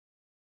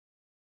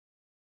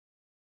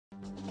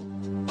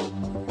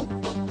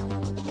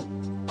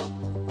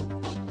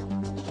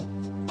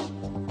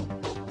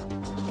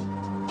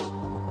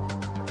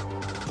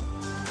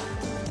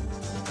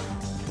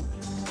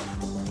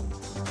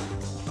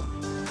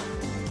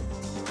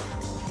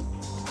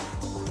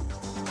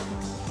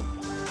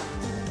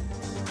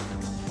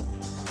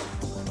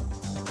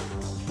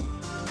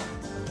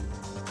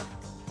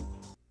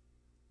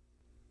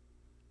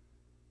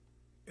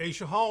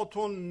عیشه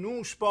هاتون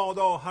نوش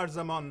بادا هر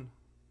زمان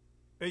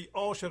ای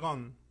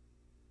عاشقان،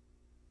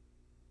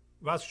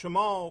 و از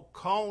شما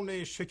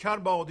کان شکر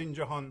باد این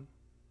جهان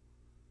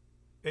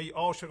ای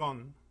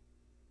عاشقان.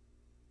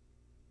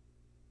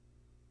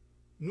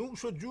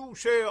 نوش و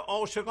جوش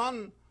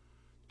عاشقان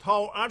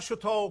تا عرش و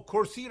تا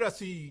کرسی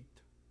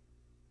رسید،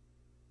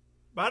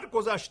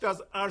 برگذشت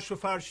از عرش و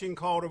فرش این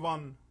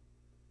کاروان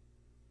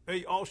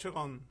ای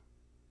عاشقان.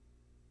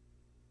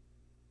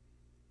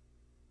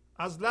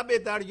 از لب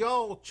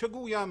دریا چه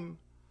گویم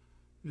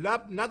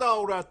لب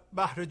ندارد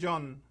بحر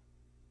جان،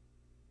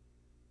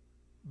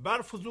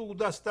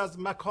 برفزوده است از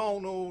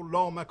مکان و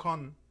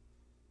لامکان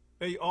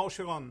ای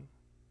عاشقان.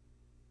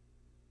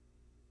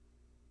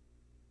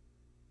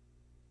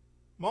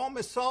 ما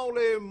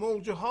مثال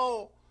موجه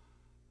ها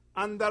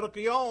اندر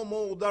قیام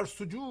و در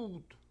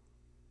سجود،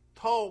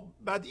 تا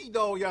بدید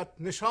آید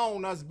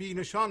نشان از بی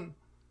نشان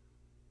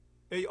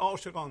ای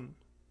عاشقان.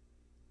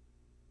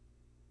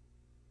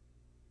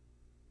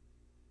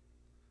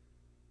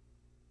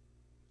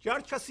 گر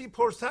کسی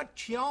پرسد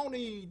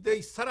کیانید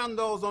ای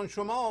سراندازان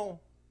شما،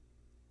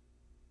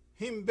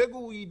 هین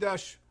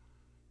بگوییدش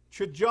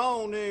که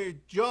جان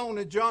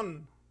جان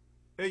جان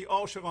ای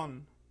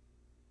عاشقان.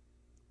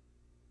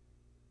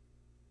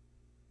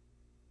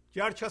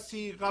 گر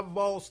کسی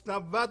غواص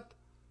نبود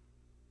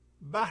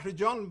بحر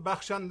جان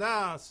بخشنده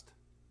است،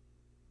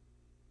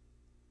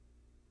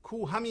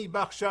 کو همی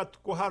بخشد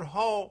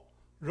گهرها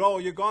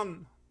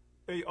رایگان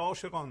ای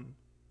عاشقان.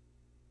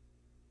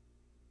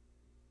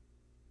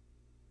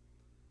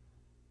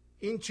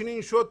 این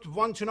چنین شد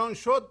وان چنان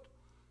شد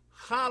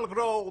خلق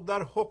را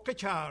در حقه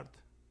کرد،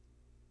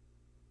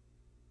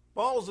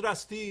 باز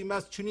رستیم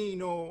از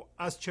چنین و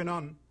از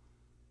چنان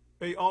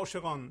ای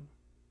عاشقان.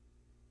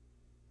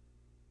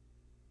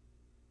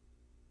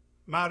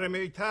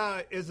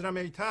 مرمیته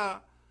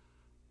ازرمیته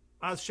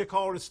از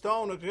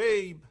شکارستان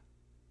غیب،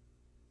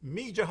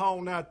 می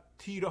جهاند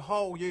تیره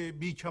های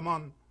بی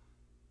کمان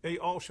ای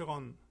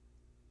عاشقان.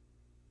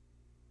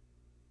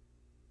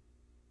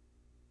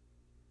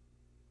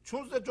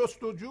 چون ز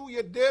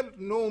جستجوی دل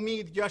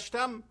نومید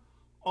گشتم،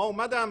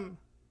 آمدم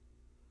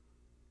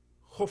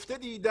خفته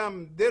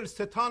دیدم دل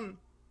ستان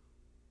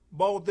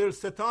با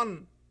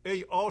دلستان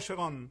ای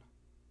عاشقان.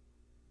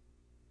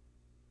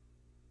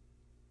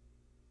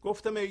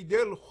 گفتم ای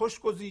دل خوش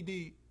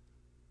گزیدی،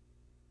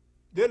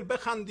 دل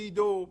بخندید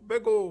و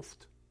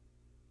بگفت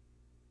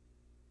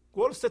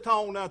گل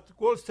ستانت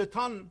گل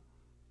ستان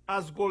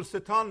از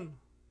گلستان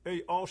ای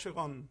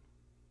عاشقان.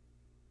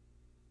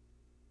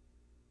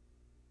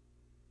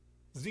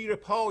 زیر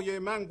پای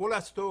من گل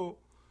است و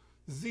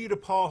زیر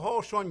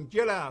پاهاشان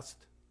گل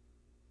است،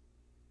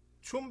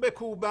 چون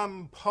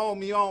بکوبم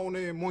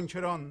پامیان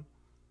منکران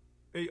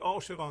ای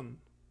عاشقان.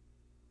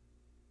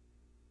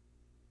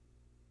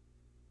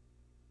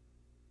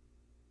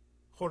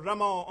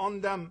 خرما آن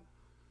دم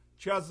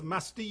که از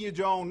مستی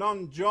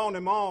جانان جان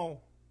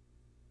ما،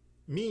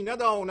 می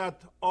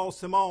نداند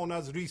آسمان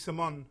از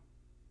ریسمان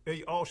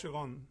ای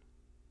عاشقان.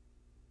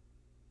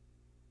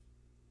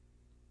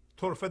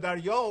 طرفه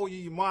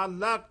دریایی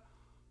معلق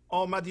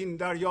آمد این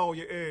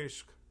دریای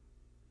عشق،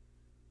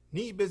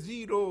 نی به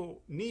زیر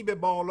و نی به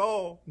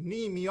بالا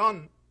نی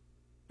میان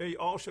ای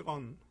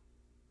عاشقان.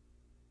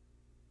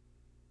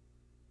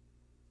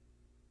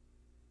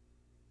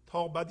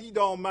 تا بدید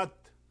آمد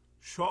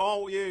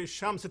شعاع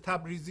شمس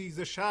تبریزی ز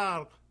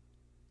شرق،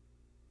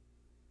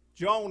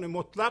 جان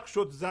مطلق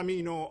شد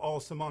زمین و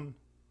آسمان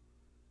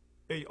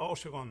ای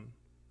عاشقان.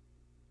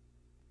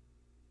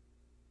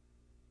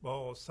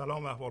 با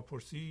سلام احوال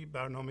پرسی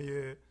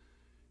برنامه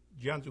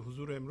گنج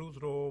حضور امروز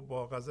رو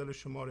با غزل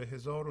شماره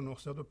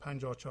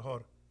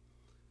 1954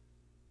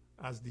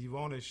 از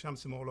دیوان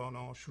شمس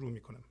مولانا شروع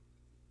می کنم.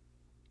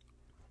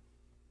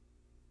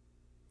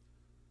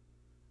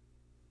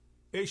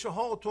 عیشه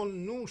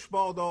هاتون نوش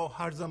بادا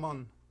هر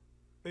زمان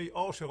ای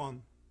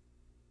عاشقان،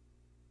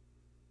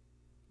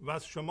 و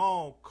از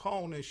شما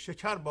کان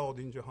شکر باد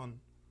این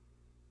جهان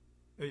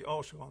ای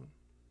عاشقان.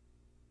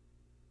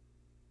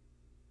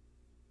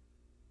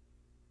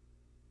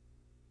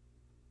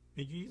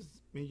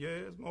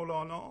 میگه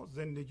مولانا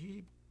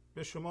زندگی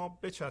به شما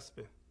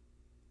بچسبه،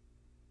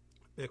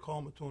 به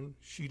کامتون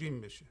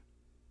شیرین بشه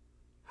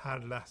هر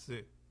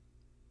لحظه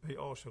ای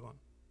عاشقان،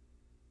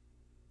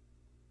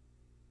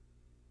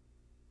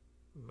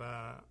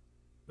 و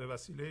به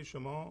وسیله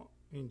شما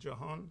این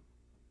جهان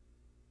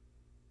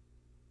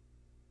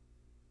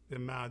به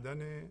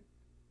معدن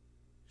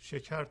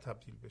شکر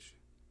تبدیل بشه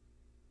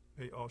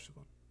ای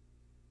عاشقان.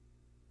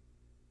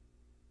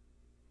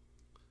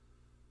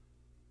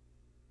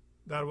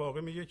 در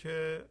واقع میگه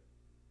که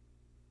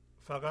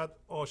فقط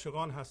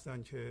عاشقان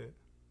هستن که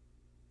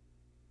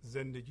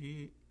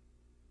زندگی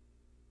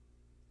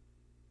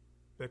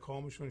به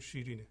کامشون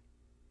شیرینه،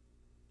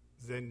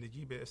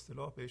 زندگی به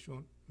اصطلاح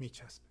بهشون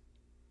میچسبه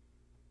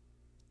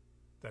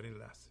در این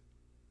لحظه،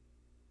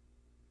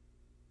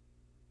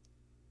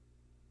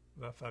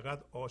 و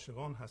فقط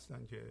عاشقان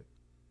هستن که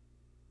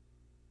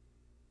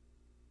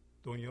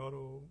دنیا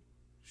رو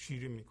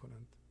شیرین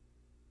میکنند.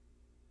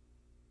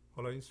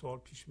 حالا این سوال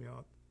پیش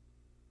میاد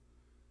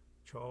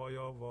که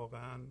آیا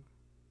واقعا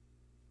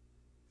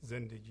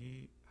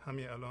زندگی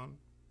همین الان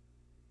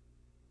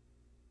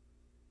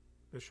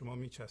به شما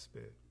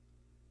میچسبه؟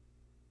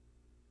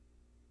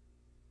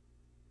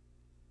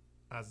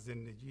 از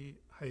زندگی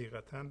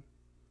حقیقتا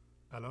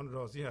الان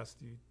راضی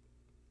هستید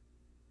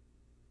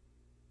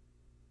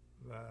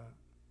و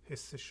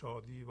حس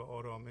شادی و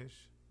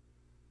آرامش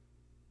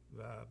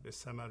و به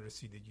ثمر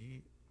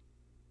رسیدگی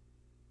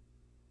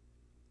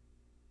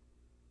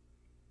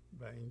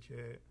و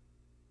اینکه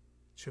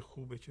چه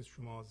خوبه که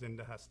شما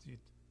زنده هستید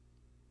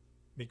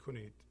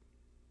میکنید؟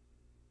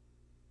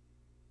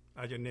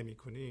 اگر نمی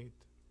کنید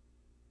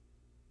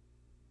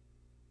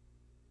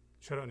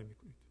چرا نمی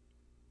کنید؟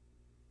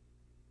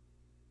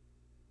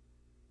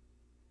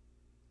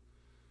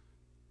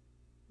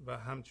 و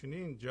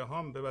همچنین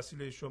جهان به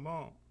وسیله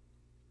شما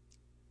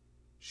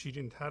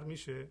شیرین تر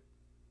میشه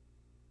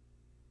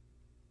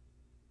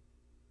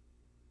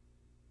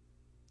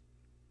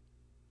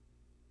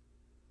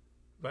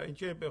و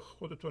اینکه به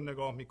خودتون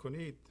نگاه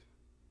میکنید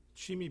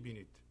چی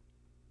میبینید؟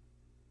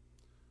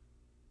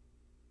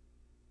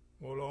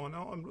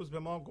 مولانا امروز به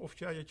ما گفت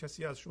که اگه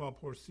کسی از شما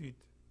پرسید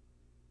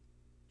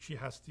چی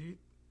هستید،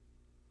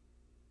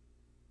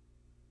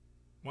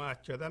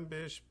 مؤکداً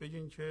بهش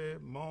بگین که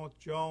ما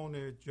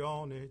جان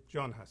جان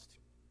جان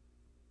هستیم.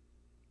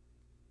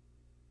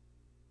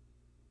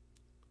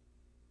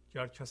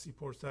 گر کسی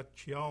پرسد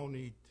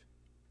کیانید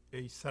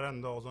ای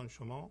سراندازان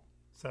شما،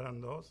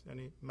 سرانداز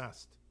یعنی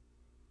مست،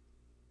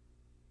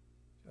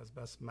 از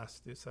بس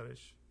مسته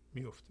سرش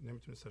میفته،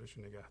 نمیتونه سرش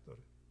رو نگه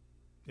داره،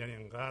 یعنی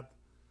انقدر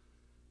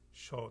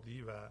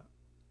شادی و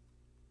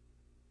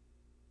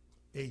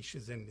عیش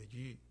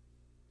زندگی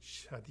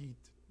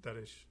شدید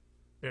درش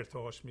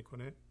ارتعاش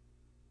میکنه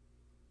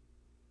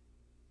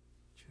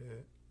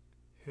که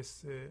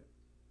حس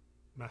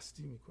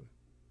مستی میکنه.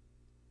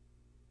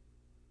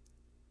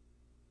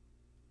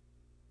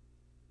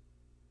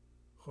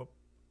 خب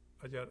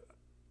اگر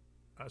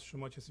از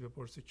شما کسی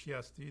بپرسه کی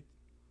هستید،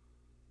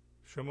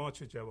 شما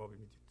چه جوابی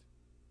میدید؟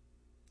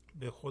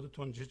 به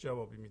خودتون چه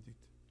جوابی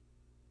میدید؟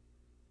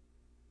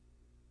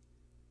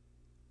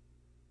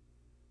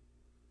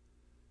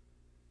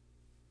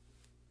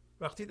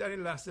 وقتی در این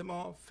لحظه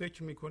ما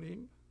فکر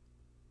میکنیم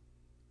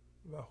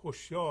و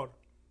هوشیار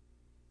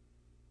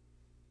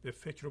به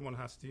فکرمون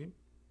هستیم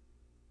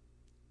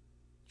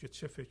که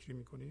چه فکری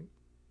میکنیم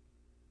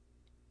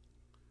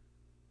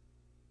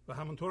و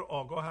همونطور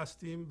آگاه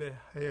هستیم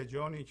به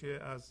هیجانی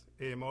که از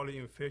اعمال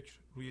این فکر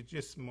روی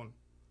جسممون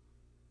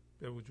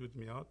به وجود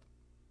میاد،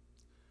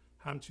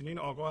 همچنین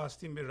آگاه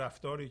هستیم به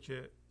رفتاری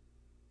که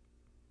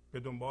به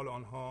دنبال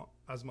آنها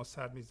از ما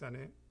سر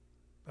میزنه.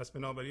 پس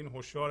بنابراین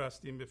هوشیار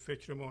هستیم به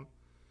فکرمون،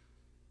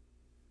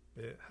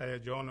 به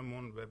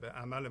هیجانمون و به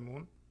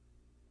عملمون.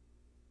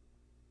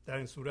 در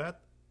این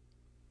صورت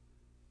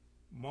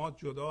ما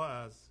جدا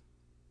از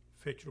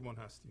فکرمون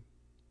هستیم.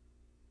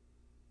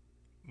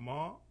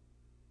 ما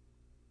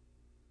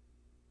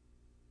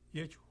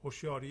یک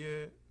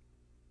هوشیاری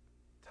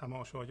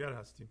تماشاگر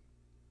هستیم.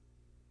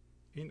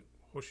 این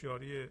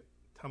هوشیاری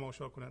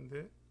تماشا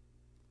کننده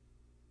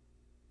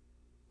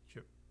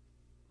که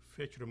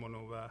فکرمون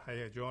و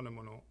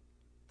هیجانمون رو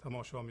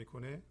تماشا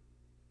میکنه،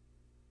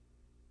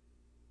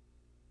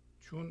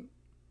 چون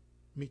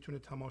میتونه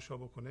تماشا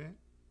بکنه،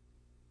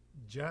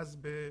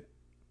 جذب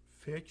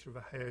فکر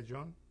و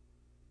هیجان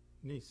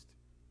نیست.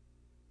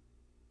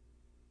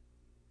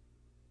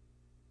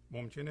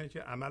 ممکنه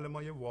که عمل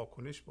ما یه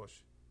واکنش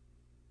باشه.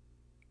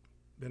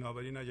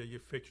 بنابراین اگر یه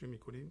فکر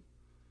میکنیم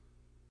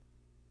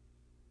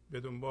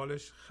به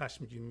دنبالش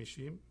خشمگین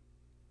میشیم،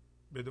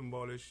 به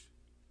دنبالش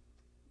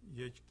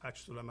یک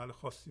عکس العمل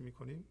خاصی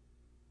میکنیم،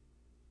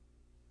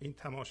 این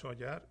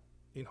تماشاگر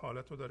این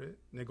حالت رو داره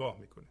نگاه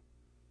میکنه.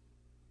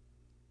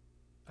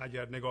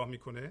 اگر نگاه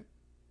میکنه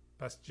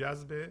پس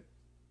جذب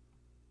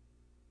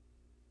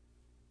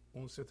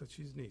اون سه تا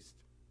چیز نیست.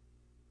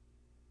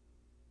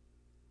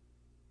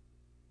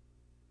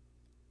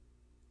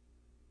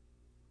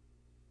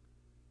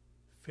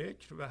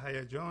 فکر و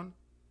هیجان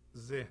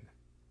ذهن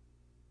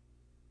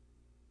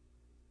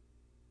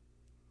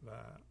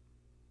و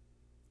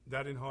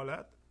در این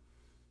حالت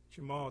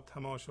که ما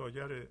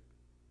تماشاگر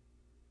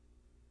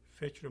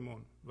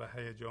فکرمون و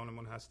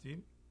هیجانمون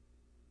هستیم،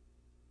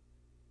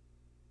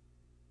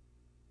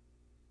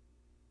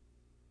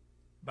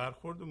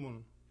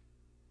 برخوردمون،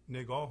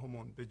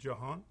 نگاهمون به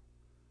جهان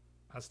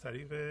از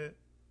طریق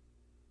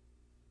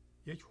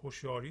یک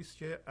هوشیاری است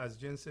که از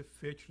جنس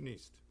فکر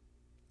نیست،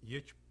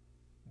 یک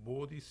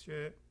بعدی است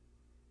که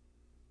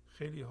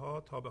خیلی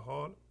ها تا به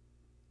حال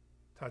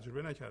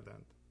تجربه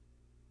نکردند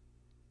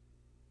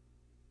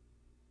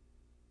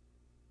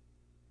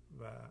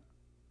و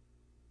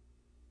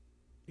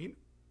این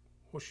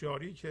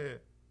هوشیاری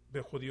که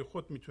به خودی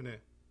خود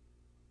میتونه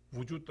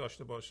وجود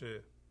داشته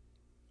باشه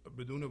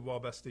بدون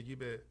وابستگی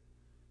به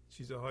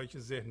چیزهایی که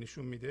ذهن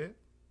نشون میده،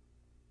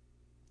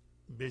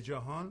 به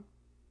جهان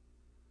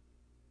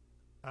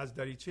از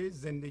دریچه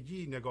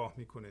زندگی نگاه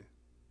میکنه.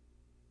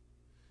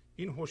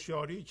 این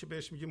هوشیاری که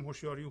بهش میگیم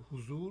هوشیاری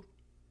حضور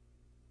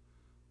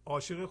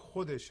عاشق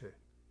خودشه،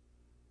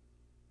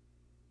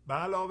 به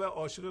علاوه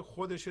عاشق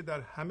خودشه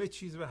در همه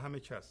چیز و همه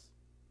کس.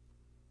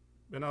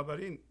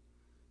 بنابراین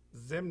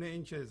ضمن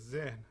اینکه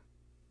ذهن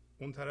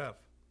اون طرف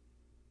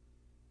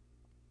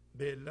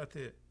به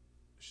علت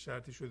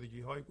شرطی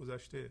شدگی های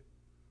گذشته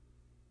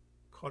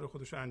کار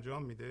خودش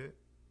انجام میده،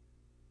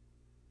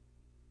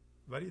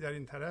 ولی در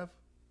این طرف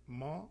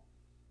ما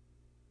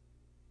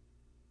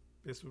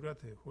به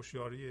صورت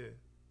هوشیاری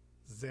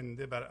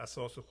زنده بر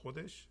اساس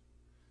خودش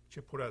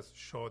که پر از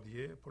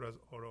شادیه، پر از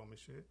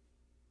آرامشه،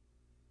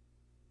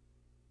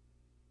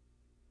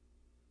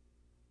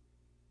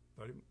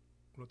 داریم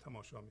اونو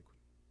تماشا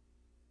میکنیم.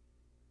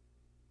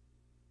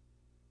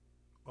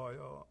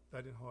 آیا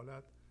در این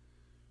حالت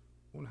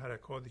اون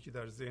حرکاتی که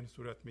در ذهن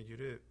صورت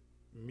میگیره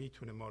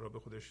میتونه ما را به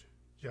خودش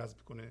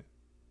جذب کنه؟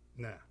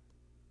 نه.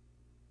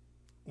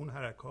 اون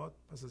حرکات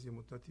پس از یه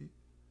مدتی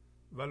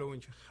ولو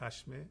اینکه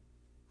خشم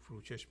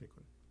فروکش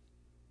میکنه،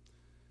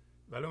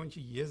 ولو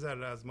اینکه یه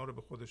ذره از ما رو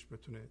به خودش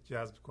بتونه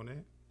جذب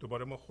کنه،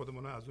 دوباره ما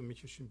خودمون رو از اون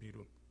میکشیم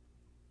بیرون.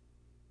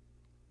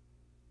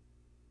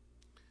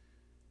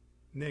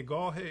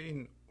 نگاه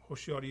این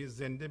هوشیاری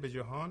زنده به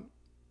جهان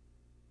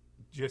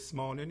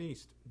جسمانه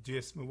نیست،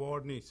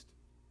 جسموار نیست،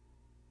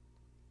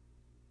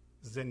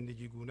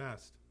 زندگی گونه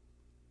است.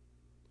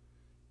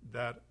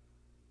 در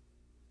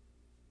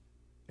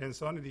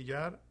انسان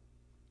دیگر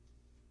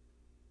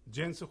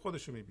جنس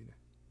خودش رو میبینه،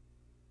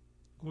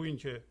 گویا این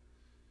که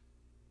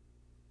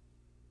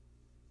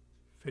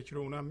فکر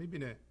اونم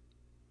میبینه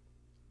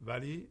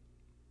ولی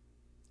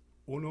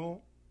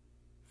اونو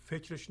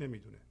فکرش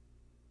نمیدونه.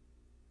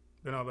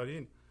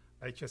 بنابراین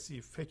اگه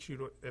کسی فکری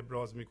رو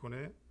ابراز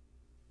میکنه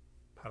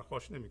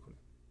پرخاش نمیکنه.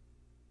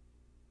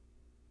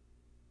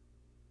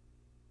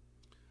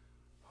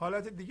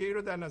 حالت دیگه ای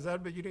رو در نظر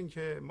بگیرین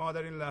که ما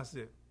در این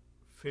لحظه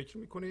فکر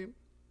میکنیم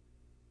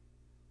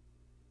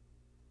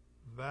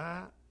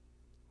و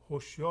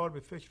هوشیار به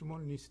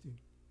فکرمون نیستیم.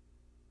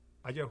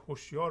 اگر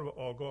هوشیار و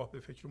آگاه به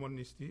فکرمون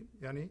نیستیم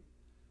یعنی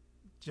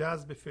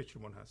جذب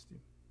فکرمون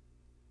هستیم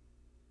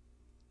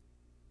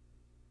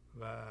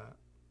و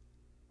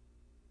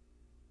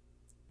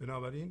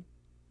بنابراین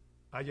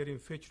اگر این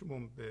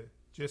فکرمون به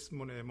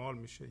جسممون اعمال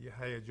میشه،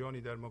 یه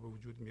هیجانی در ما به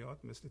وجود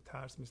میاد، مثل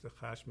ترس، مثل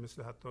خشم،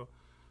 مثل حتی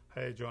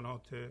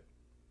هیجانات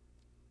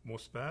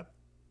مثبت،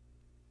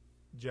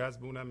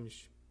 جذب اونم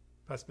میشه.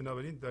 پس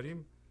بنابراین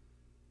داریم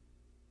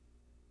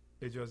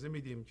اجازه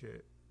میدیم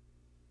که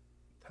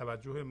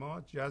توجه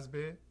ما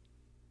جذب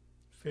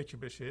فکر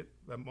بشه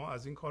و ما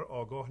از این کار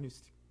آگاه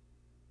نیستیم.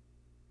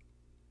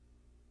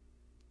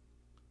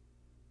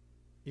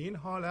 این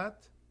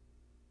حالت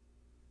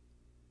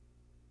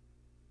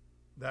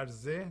در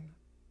ذهن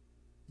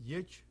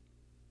یک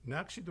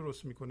نقشی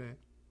درست میکنه،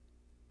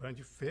 برای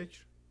اینکه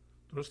فکر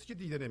درسته که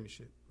دیده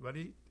نمیشه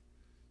ولی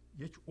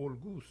یک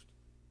الگوست.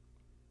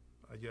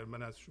 اگر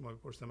من از شما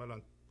بپرسم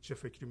الان چه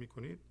فکری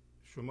میکنید،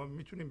 شما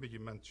میتونید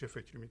بگید من چه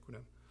فکری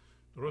میکنم.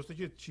 درسته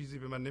که چیزی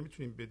به من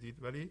نمیتونید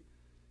بدید ولی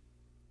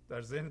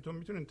در ذهنتون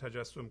میتونید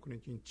تجسم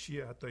کنید که این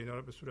چیه، حتی اینا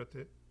رو به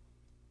صورت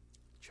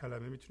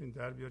کلمه میتونید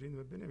در بیارین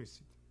و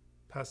بنویسید.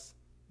 پس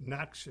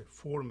نقش،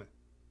 فرمه.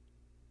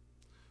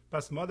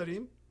 پس ما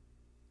داریم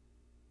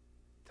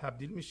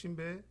تبدیل میشیم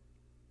به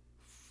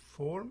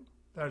فرم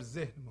در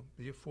ذهنمون،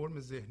 به یه فرم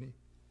ذهنی.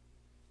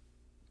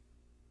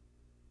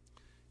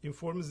 این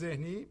فرم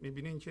ذهنی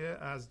میبینین که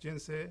از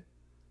جنس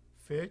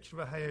فکر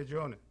و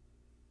هیجانه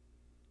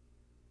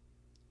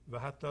و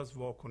حتی از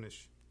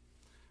واکنش.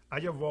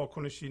 اگر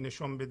واکنشی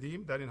نشان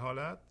بدیم در این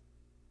حالت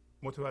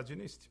متوجه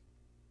نیستیم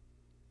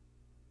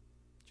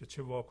که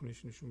چه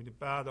واکنشی نشون میدیم.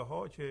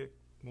 بعدها که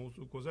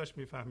موضوع گذشت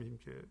میفهمیم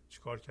که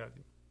چیکار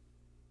کردیم.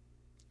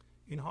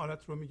 این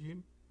حالت رو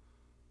میگیم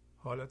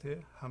حالت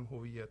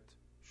همهویت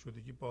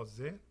شدگی با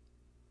ذهن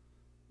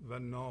و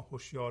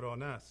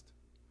ناهوشیارانه است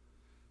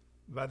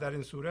و در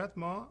این صورت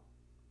ما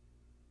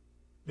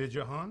به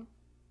جهان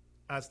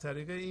از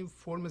طریق این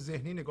فرم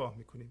ذهنی نگاه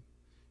میکنیم.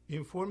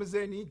 این فرم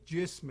ذهنی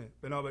جسمه،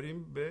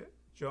 بنابراین به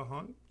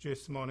جهان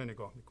جسمانه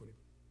نگاه میکنیم.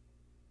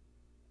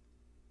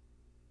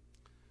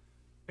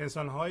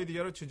 انسانهای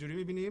دیگر رو چجوری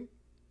میبینیم؟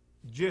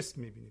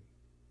 جسم میبینیم.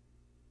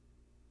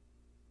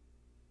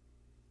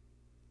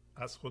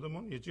 از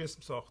خودمون یه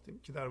جسم ساختیم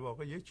که در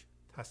واقع یک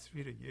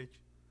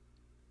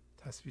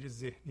تصویر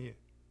ذهنیه.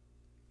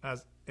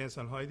 از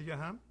انسانهای دیگه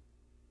هم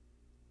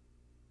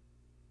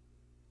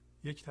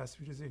یک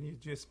تصویر ذهنی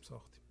جسم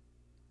ساختیم.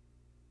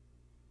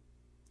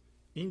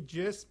 این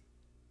جسم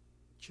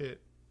که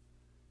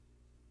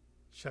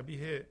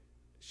شبیه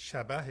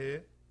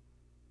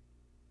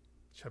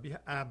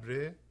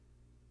ابر،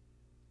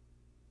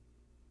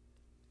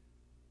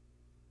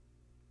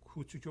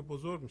 کوچک و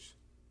بزرگ میشه،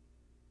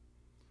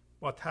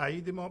 با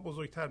تایید ما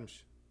بزرگتر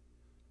میشه،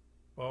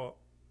 با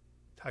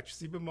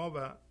تکذیب ما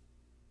و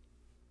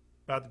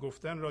بد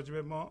گفتن راجع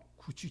به ما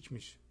کوچیک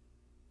میشه.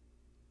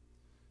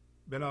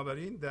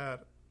 بنابراین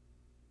در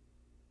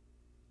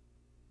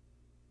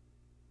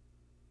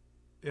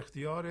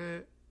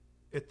اختیار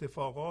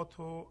اتفاقات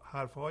و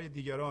حرفهای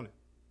دیگرانه.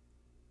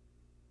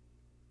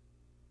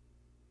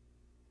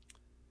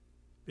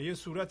 به یه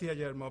صورتی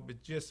اگر ما به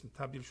جسم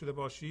تبدیل شده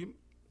باشیم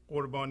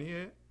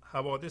قربانی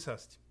حوادث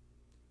هستیم.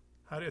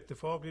 هر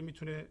اتفاقی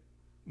میتونه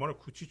ما رو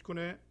کوچیک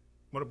کنه،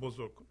 ما رو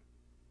بزرگ کنه.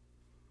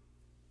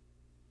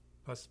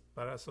 پس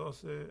بر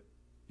اساس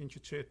اینکه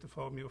چه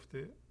اتفاق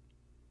میفته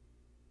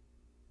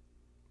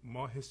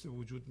ما حس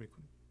وجود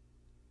میکنیم.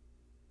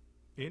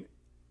 این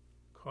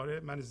کار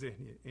من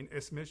ذهنیه، این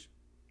اسمش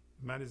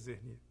من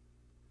ذهنیه.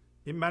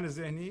 این من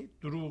ذهنی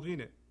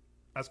دروغینه.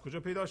 از کجا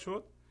پیدا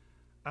شد؟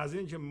 از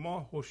اینکه ما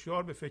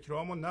هوشیار به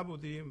فکرهامون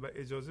نبودیم و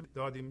اجازه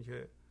دادیم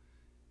که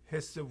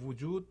حس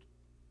وجود،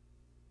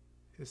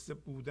 حس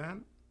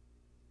بودن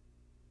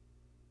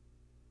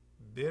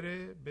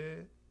بره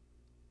به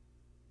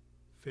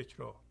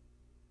فکرها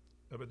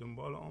و به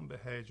دنبال آن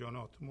به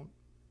هیجاناتمون،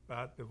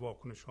 بعد به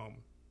واکنش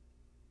هامون.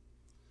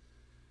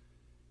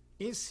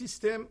 این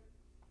سیستم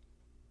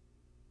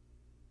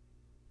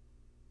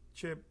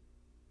که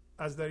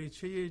از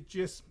دریچه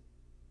جسم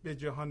به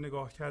جهان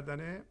نگاه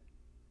کردنه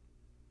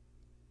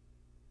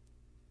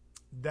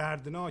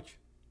دردناک،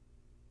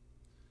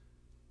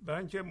 برای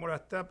اینکه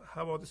مرتب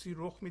حوادثی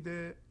رخ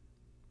میده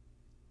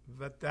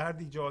و درد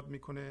ایجاد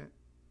میکنه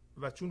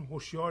و چون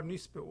هوشیار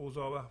نیست به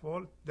اوضاع و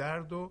احوال،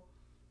 درد رو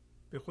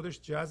به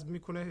خودش جذب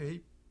میکنه،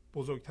 هی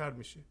بزرگتر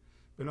میشه.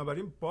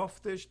 بنابراین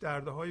بافتش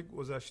دردهای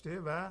گذشته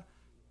و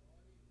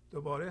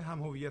دوباره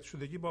هم هویت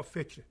شدگی با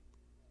فکر،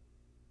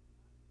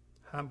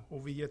 هم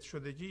هویت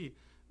شدگی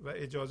و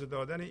اجازه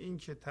دادن این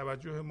که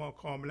توجه ما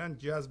کاملا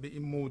جذب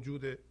این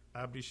موجود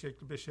ابری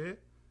شکل بشه.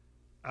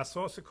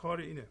 اساس کار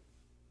اینه،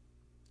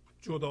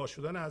 جدا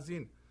شدن از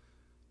این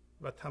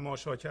و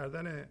تماشا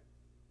کردن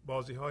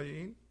بازی های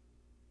این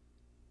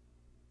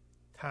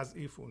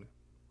تضعیف اونه.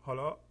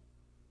 حالا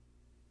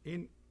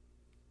این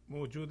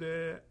موجود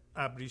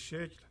ابری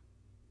شکل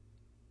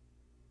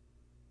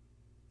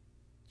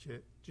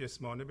که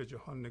جسمانه به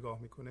جهان نگاه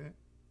میکنه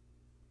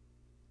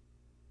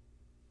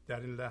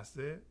در این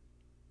لحظه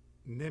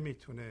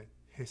نمیتونه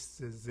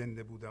حس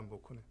زنده بودن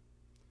بکنه،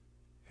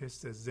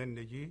 حس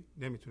زندگی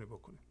نمیتونه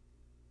بکنه.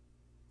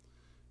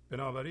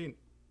 بنابراین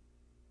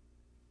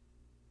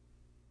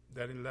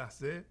در این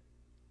لحظه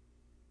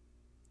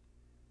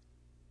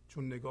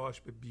چون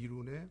نگاهش به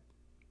بیرونه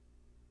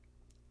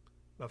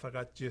و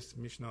فقط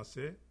جسم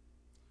میشناسه،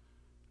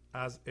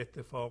 از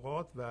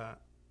اتفاقات و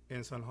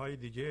انسانهای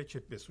دیگه که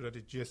به صورت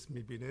جسم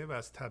میبینه و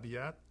از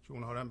طبیعت که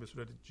اونها رو هم به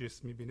صورت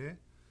جسم میبینه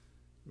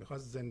میخواد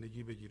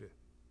زندگی بگیره.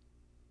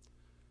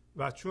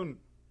 و چون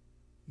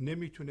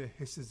نمیتونه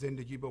حس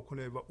زندگی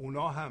بکنه و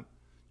اونا هم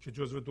که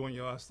جزو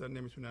دنیا هستن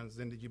نمیتونن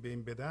زندگی به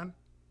این بدن،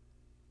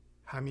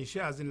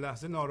 همیشه از این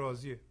لحظه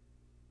ناراضیه.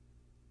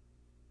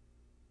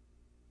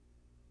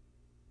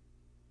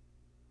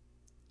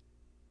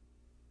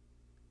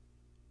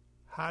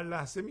 هر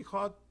لحظه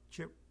میخواد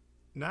که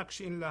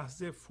نقش این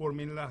لحظه، فرم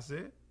این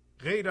لحظه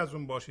غیر از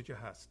اون باشه که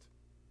هست.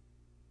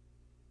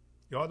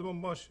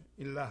 یادمون باشه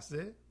این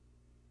لحظه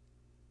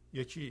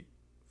یکی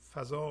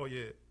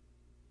فضای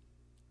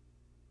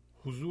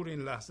حضور این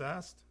لحظه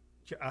است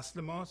که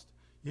اصل ماست،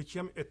 یکی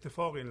هم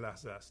اتفاق این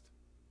لحظه است،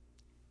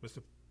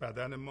 مثل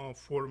بدن ما،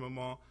 فرم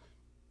ما،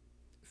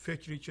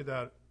 فکری که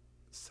در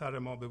سر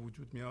ما به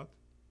وجود میاد.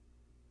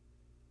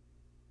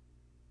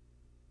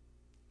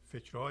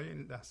 فکرهای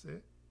این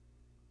لحظه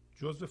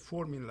جزء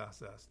فرم این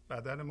لحظه است،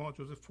 بدن ما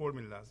جزء فرم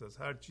این لحظه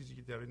است. هر چیزی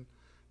که در این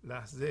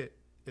لحظه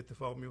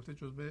اتفاق میفته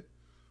جزء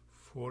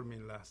فرم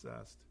این لحظه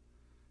است.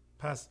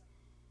 پس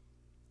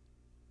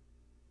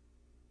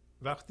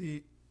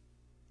وقتی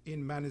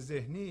این من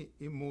ذهنی،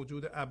 این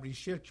موجود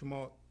ابریشر که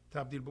ما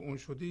تبدیل به اون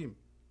شدیم،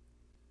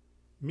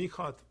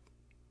 میخواد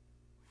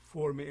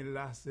فرم این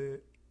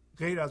لحظه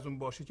غیر از اون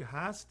باشه که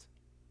هست،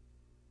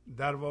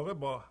 در واقع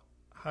با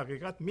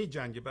حقیقت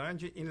میجنگه، برای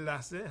اینکه این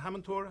لحظه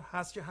همونطور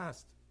هست که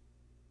هست.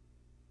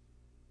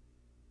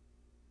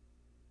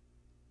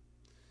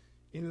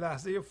 این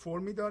لحظه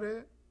فرمی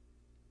داره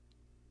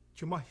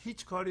که ما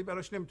هیچ کاری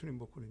براش نمیتونیم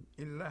بکنیم.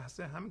 این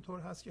لحظه همونطور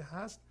هست که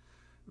هست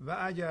و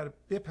اگر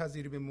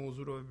بپذیریم این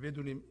موضوع رو،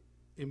 بدونیم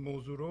این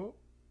موضوع رو،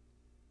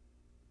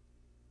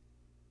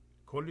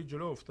 کلی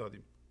جلو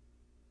افتادیم.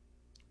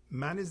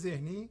 من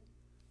ذهنی،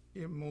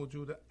 این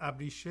موجود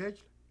ابری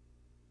شکل،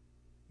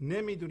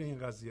 نمیدونه این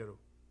قضیه رو.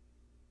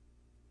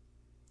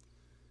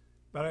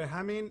 برای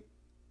همین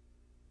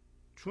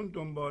چون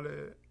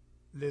دنبال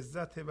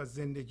لذت و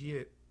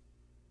زندگی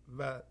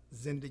و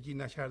زندگی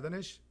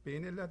نکردنش به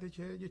این علته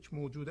که یک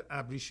موجود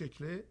ابری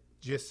شکل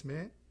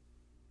جسمه،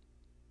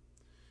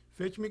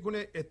 فکر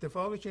میکنه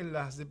اتفاقی که این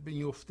لحظه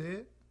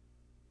بیفته،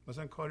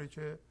 مثلا کاری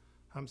که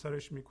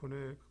همسرش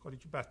میکنه، کاری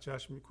که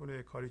بچهش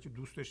میکنه، کاری که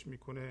دوستش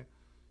میکنه،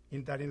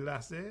 این در این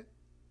لحظه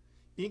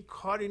این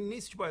کاری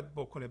نیست که باید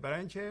بکنه، برای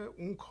اینکه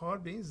اون کار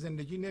به این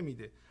زندگی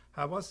نمیده.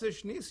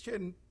 حواسش نیست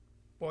که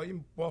با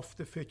این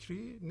بافت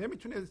فکری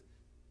نمیتونه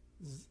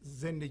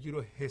زندگی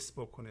رو حس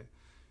بکنه.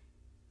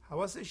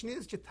 حواسش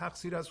نیست که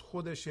تقصیر از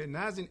خودشه، نه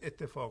از این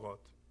اتفاقات.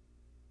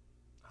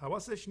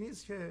 حواسش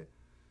نیست که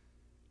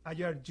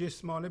اگر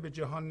جسمانه به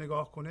جهان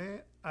نگاه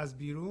کنه از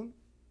بیرون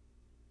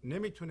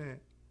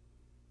نمیتونه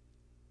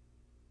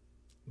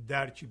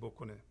درکی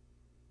بکنه.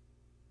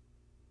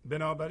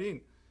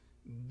 بنابراین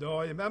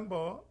دائما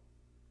با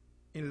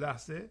این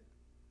لحظه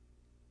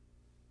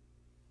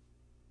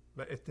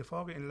و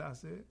اتفاق این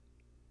لحظه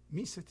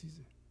می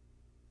ستیزه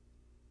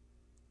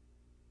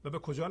و به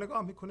کجا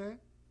نگاه میکنه؟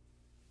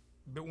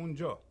 به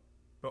اونجا،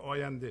 به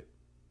آینده.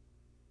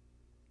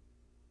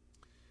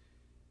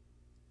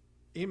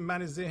 این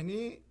من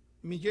ذهنی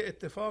میگه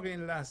اتفاق این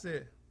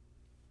لحظه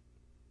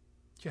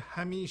که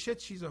همیشه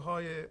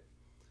چیزهای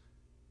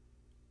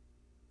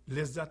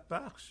لذت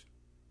بخش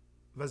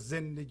و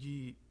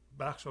زندگی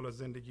بخش، حالا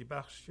زندگی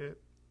بخش که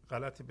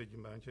غلطی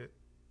بگیم، برای اینکه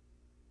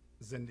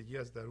زندگی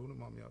از درون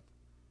ما میاد،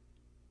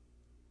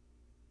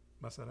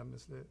 مثلا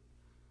مثل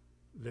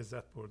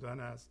لذت بردن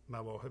از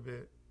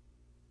مواهب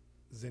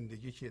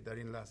زندگی که در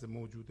این لحظه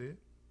موجوده،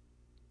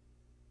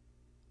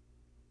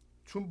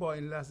 چون با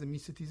این لحظه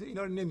میستیزه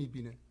اینا رو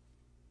نمیبینه.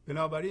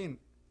 بنابراین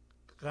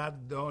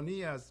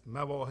قدردانی از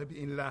مواهب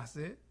این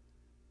لحظه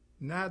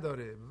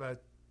نداره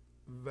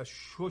و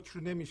شکر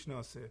رو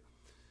نمیشناسه.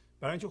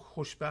 برای اینکه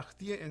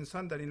خوشبختی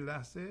انسان در این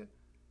لحظه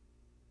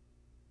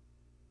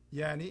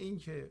یعنی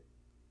اینکه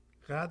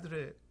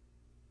قدر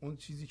اون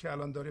چیزی که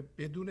الان داره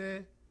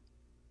بدونه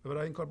و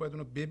برای این کار باید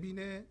اونو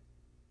ببینه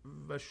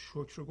و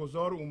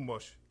شکرگزار اون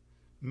باشه،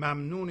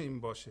 ممنون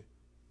این باشه.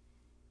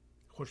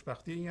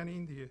 خوشبختی یعنی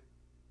این دیگه.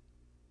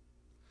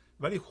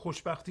 ولی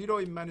خوشبختی رو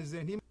این من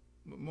ذهنی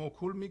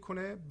موکول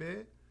میکنه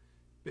به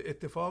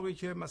اتفاقی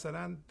که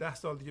مثلا 10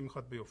 سال دیگه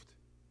میخواد بیفته.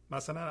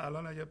 مثلا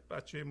الان اگه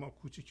بچه ما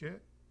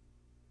کوچیکه،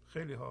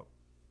 خیلی ها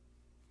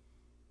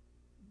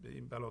به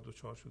این بلا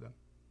دچار شدن،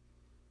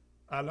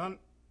 الان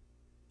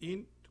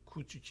این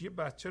کوچیکی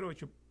بچه رو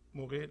که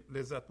موقع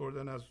لذت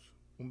بردن از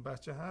اون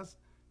بچه هست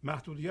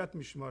محدودیت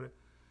میشماره،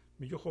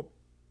 میگه خب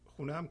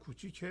خونه هم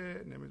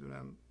کوچیکه،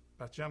 نمیدونم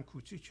بچه هم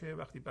کوچیکه،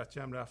 وقتی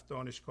بچه هم رفت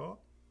دانشگاه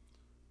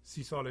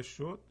 30 سالش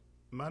شد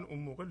من اون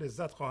موقع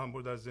لذت خواهم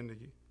برد از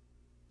زندگی.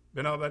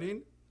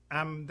 بنابراین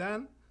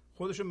عمدن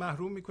خودش رو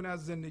محروم میکنه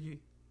از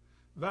زندگی.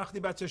 وقتی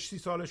بچهش 30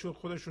 ساله شد،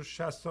 خودش رو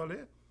 60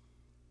 ساله،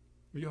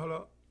 میگه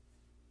حالا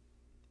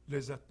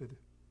لذت بده.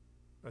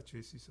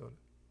 بچه 30 ساله،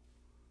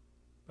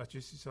 بچه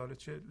 30 ساله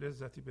چه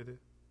لذتی بده،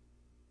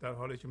 در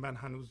حالی که من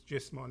هنوز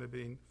جسمانه به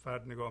این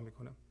فرد نگاه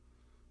میکنم.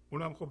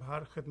 اونم خب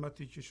هر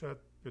خدمتی که شاید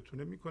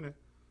بتونه میکنه.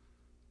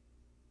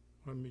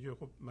 اونم میگه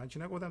خب من که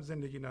نگفتم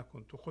زندگی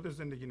نکن، تو خود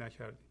زندگی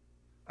نکردی.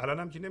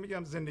 الانم که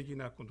نمیگم زندگی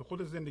نکن، تو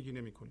خود زندگی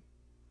نمیکنی.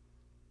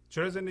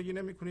 چرا زندگی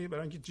نمیکنی؟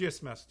 برای اینکه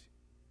جسم هستی.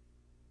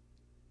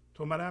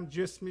 تو منم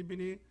جسم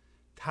میبینی،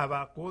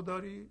 توقع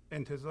داری،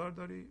 انتظار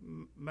داری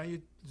من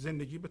یه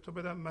زندگی به تو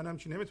بدم. منم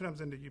که نمیتونم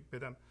زندگی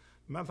بدم،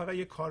 من فقط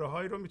یه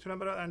کارهایی رو میتونم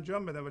برای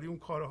انجام بدم، ولی اون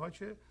کارها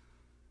که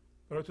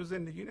برای تو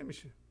زندگی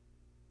نمیشه.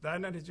 در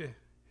نتیجه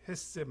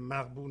حس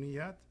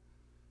مغبونیت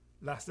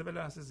لحظه به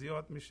لحظه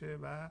زیاد میشه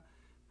و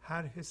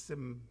هر حس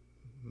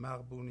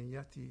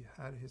مغبونیتی،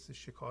 هر حس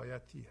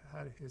شکایتی،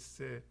 هر حس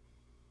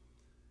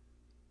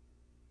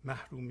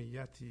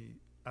محرومیتی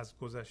از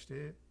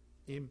گذشته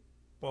این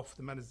بافت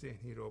من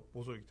ذهنی رو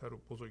بزرگتر و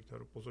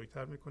بزرگتر و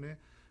بزرگتر میکنه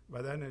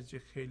و در نتیجه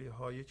خیلی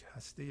ها یک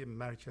هسته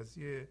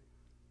مرکزی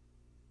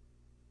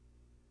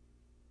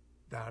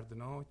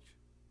دردناک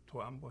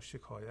توأم با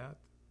شکایت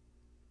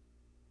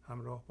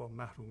همراه با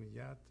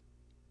محرومیت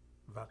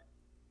و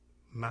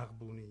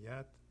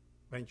مغبونیت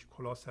و اینکه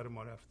کلاه سر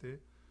ما رفته،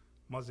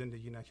 ما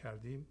زندگی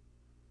نکردیم،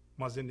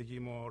 ما زندگی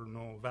ما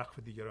رو وقف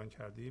دیگران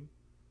کردیم،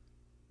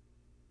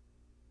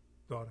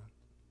 دارند.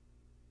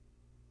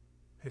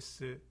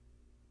 حس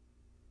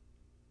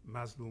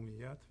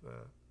مظلومیت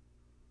و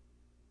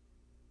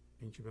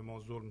اینکه به ما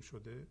ظلم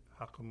شده،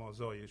 حق ما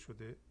ضایع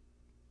شده،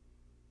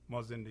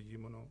 ما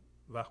زندگیمون رو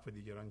وقف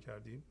دیگران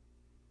کردیم.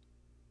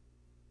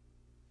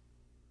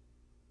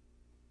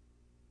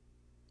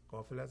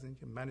 غافل از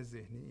اینکه من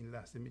ذهنی این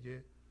لحظه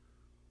میگه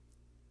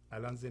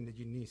الان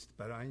زندگی نیست،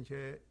 برای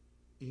اینکه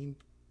این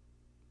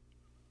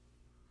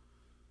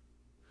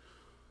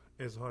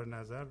اظهار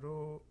نظر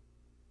رو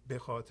به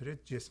خاطر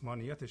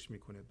جسمانیتش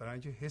میکنه، برای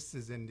اینکه حس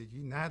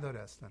زندگی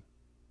نداره.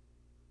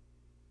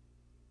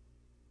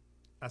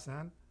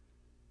 اصلا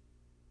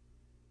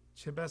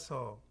چه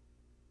بسا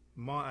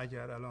ما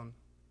اگر الان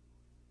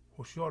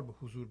هوشیار به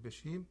حضور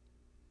بشیم،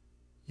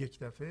 یک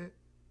دفعه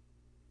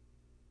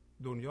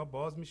دنیا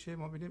باز میشه،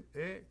 ما ببینیم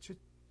چه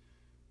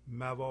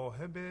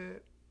مواهب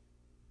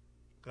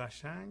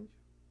قشنگ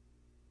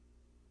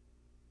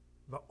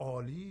و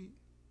عالی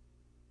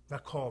و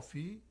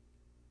کافی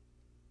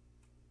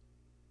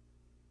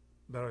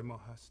برای ما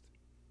هست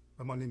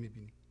و ما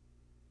نمیبینیم.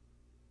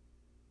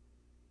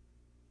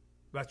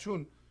 و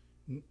چون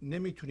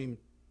نمیتونیم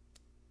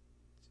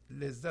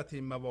لذت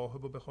این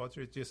مواهب رو به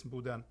خاطر جسم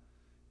بودن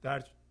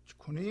درک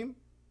کنیم،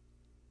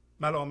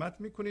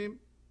 ملامت میکنیم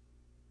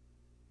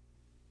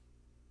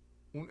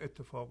اون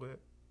اتفاق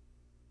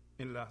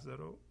این لحظه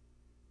رو.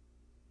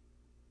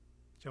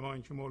 کما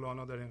اینکه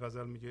مولانا در این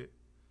غزل میگه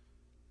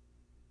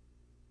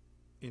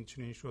این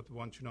چنین شد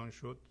وان چنان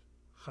شد،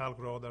 خلق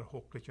را در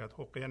حقه کرد.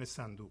 حقه یعنی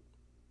صندوق.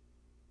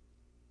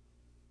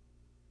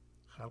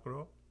 خلق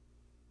را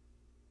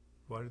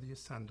وارد یه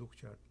صندوق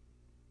کرد.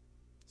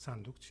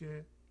 صندوق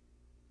چیه؟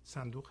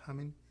 صندوق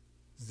همین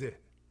ذهن،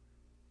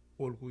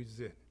 الگوی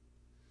ذهن.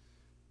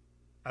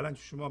 الان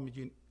که شما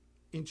میگین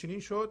این چنین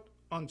شد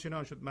آن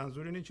چنان شد،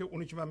 منظور اینه که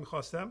اونی که من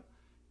میخواستم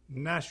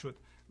نشد.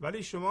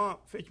 ولی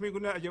شما فکر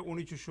میکنه اگه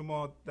اونی که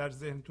شما در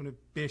ذهنتون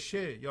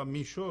بشه یا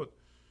میشد،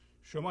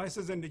 شما حس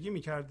زندگی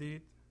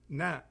میکردید؟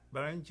 نه،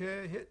 برای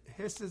اینکه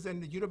حس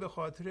زندگی رو به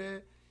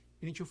خاطر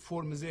اینی که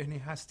فرم ذهنی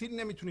هستید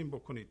نمیتونید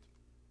بکنید.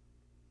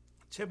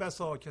 چه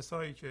بسا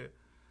کسایی که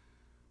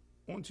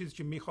اون چیزی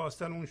که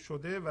میخواستن اون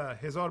شده و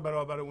 1000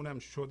 برابر اونم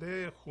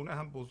شده، خونه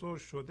هم بزرگ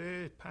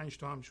شده، 5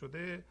 تا هم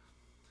شده،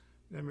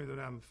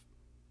 نمیدونم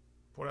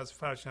پر از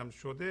فرش هم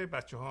شده،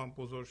 بچه ها هم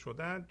بزرگ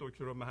شدن،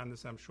 دکتر و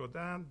مهندس هم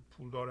شدن،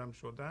 پولدار هم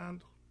شدن،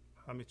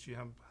 همه چی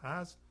هم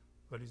هست،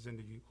 ولی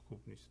زندگی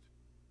خوب نیست.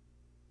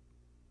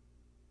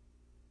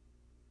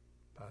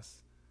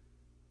 پس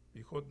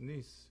بی خود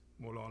نیست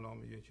مولانا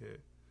میگه که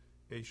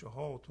عیشه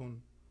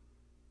هاتون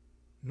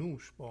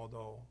نوش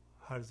بادا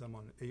هر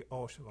زمان ای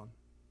عاشقان.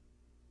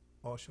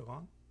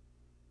 عاشقان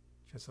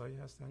کسایی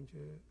هستن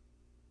که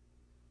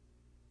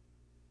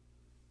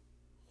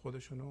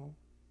خودشونو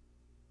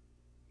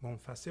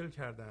منفصل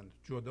کردند،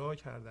 جدا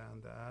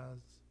کردند از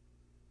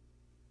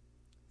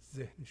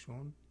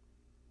ذهنشون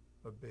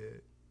و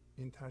به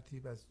این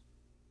ترتیب از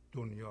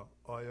دنیا.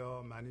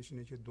 آیا معنیش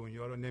اینه که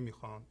دنیا رو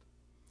نمیخواند؟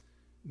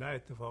 نه،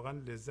 اتفاقا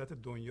لذت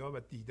دنیا و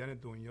دیدن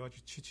دنیا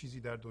که چه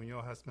چیزی در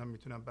دنیا هست من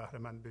میتونم بهره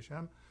مند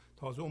بشم،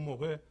 تازه اون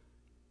موقع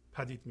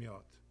پدید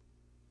میاد.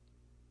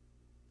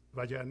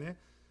 وگرنه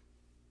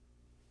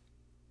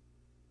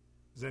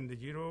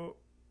زندگی رو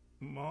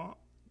ما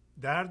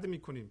درد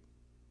میکنیم.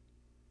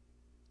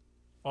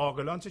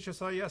 عاقلان چه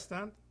کسایی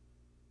هستند؟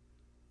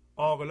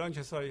 عاقلان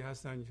کسایی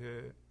هستند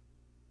که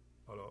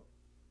حالا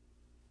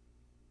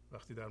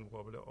وقتی در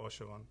مقابل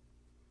عاشقان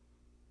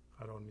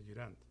قرار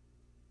میگیرند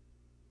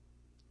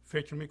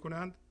فکر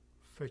میکنند،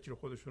 فکر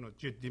خودشون رو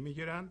جدی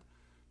میگیرند،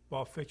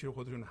 با فکر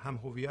خودشون هم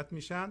هویت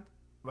میشند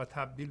و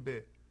تبدیل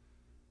به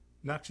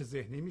نقش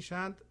ذهنی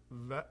میشند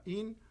و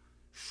این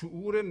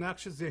شعور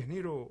نقش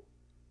ذهنی رو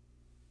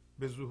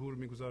به ظهور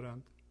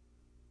میگذارند.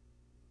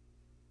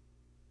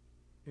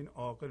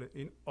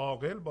 این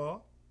عاقل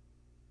با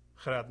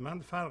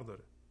خردمند فرق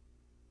داره.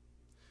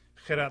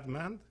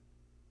 خردمند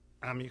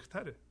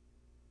عمیق‌تره.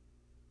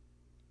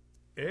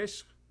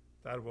 عشق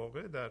در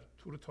واقع در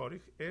طول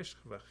تاریخ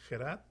عشق و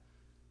خرد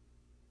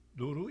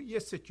دو روی یه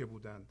سکه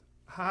بودند.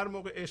 هر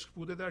موقع عشق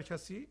بوده در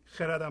کسی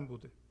خردم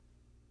بوده،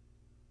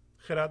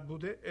 خرد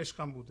بوده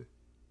عشقم بوده.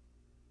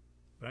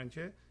 برای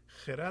اینکه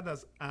خرد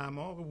از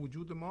اعماق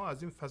وجود ما،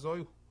 از این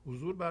فضای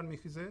حضور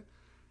برمیخیزه.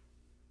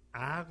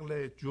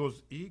 عقل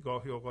جزئی،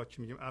 گاهی اوقات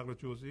که میگیم عقل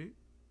جزئی،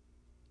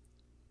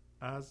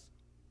 از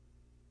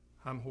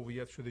هم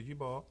هویت شدگی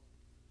با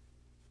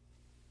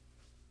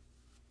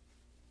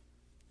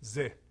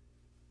ذهن،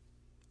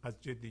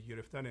 از جدی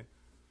گرفتن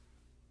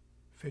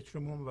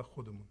فکرمون و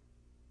خودمون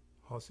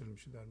حاصل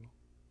میشه در ما.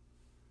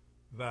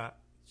 و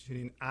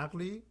چنین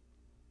عقلی،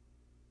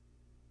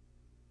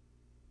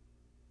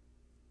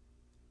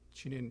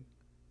 چنین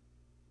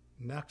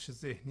نقش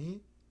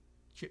ذهنی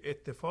که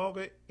اتفاق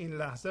این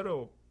لحظه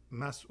رو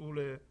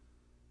مسئول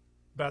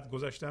بد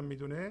گذشتن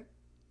میدونه،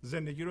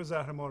 زندگی رو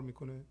زهرمار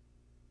میکنه،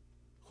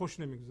 خوش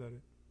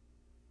نمیگذره.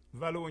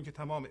 ولو اینکه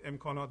تمام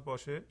امکانات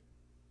باشه،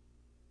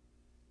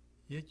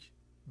 یک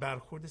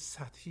برخورد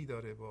سطحی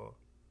داره با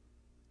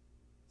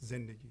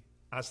زندگی.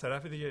 از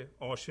طرف دیگه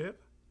عاشق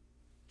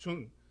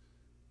چون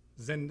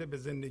زنده به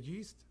زندگی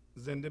است،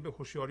 زنده به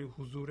هوشیاری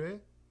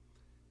حضوره،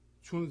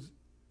 چون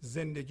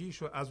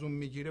زندگیشو از اون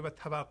میگیره و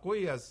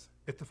توقعی از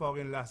اتفاق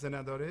این لحظه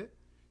نداره،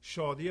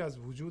 شادی از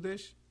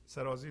وجودش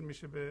سرازیر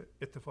میشه به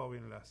اتفاق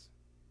این لحظه.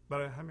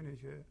 برای همینه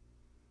که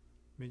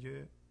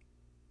میگه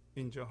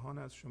این جهان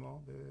از شما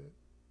به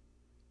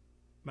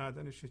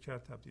معدن شکر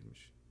تبدیل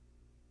میشه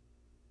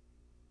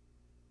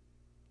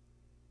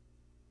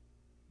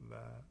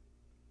و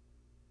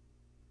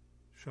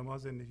شما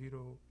زندگی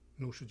رو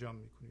نوش جان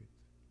میکنید.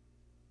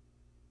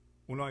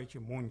 اونایی که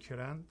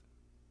منکرند،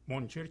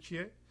 منکر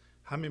کیه؟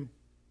 همین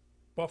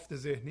بافت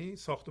ذهنی،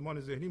 ساختمان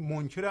ذهنی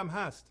منکر هم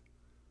هست.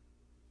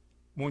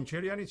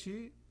 منکر یعنی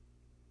چی؟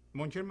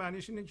 منکر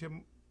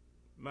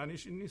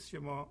معنیش این نیست که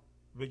ما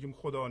بگیم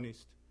خدا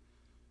نیست.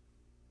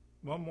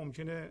 ما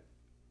ممکنه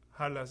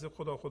هر لحظه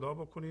خدا خدا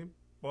بکنیم،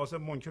 بازم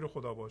منکر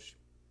خدا باشیم.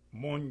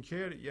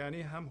 منکر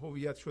یعنی هم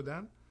هویت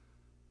شدن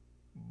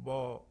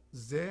با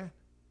ذهن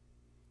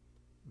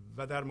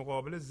و در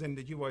مقابل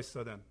زندگی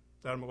وایستادن،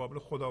 در مقابل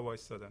خدا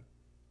وایستادن.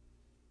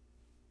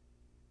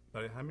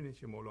 برای همینه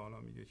که مولانا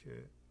میگه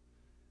که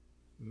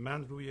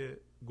من روی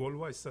گل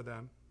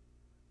وایستادم،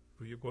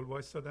 روی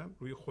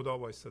خدا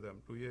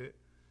وایستادم، روی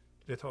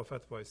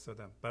لطافت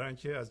وایستادم، برای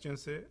اینکه از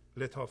جنس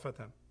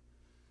لطافتم.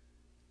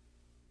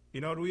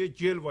 اینا روی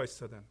گل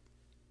وایستادن،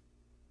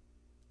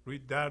 روی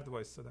درد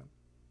وایستادن.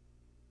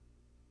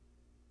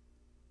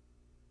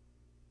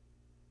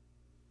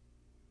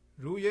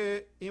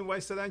 روی این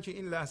وایستادن که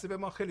این لحظه به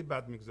ما خیلی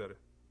بد میگذاره.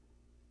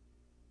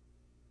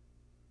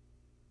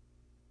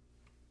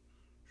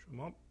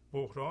 شما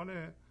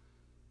بحران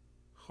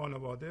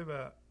خانواده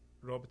و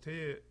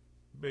رابطه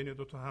بین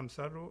دو تا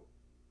همسر رو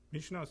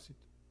میشناسید.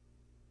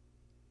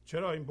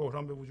 چرا این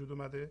بحران به وجود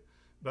اومده؟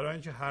 برای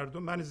اینکه هر دو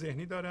من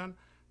ذهنی دارن،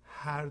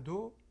 هر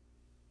دو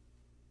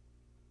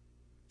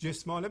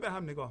جسمانه به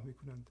هم نگاه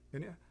میکنند.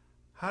 یعنی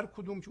هر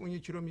کدوم که اون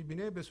یکی رو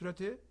میبینه به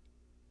صورت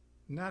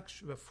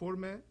نقش و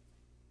فرم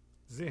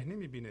ذهنی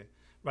میبینه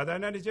و در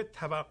نتیجه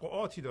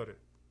توقعاتی داره،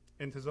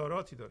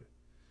 انتظاراتی داره.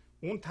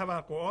 اون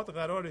توقعات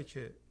قراره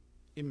که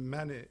این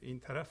من این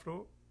طرف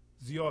رو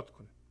زیاد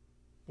کنه،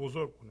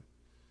 بزرگ کنه.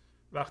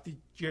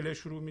 وقتی گله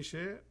شروع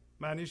میشه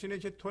معنیش اینه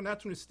که تو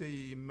نتونسته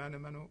این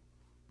منو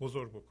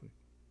بزرگ بکنی.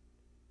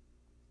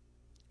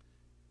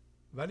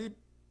 ولی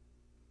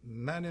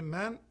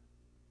من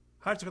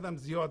هر چقدر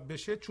زیاد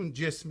بشه، چون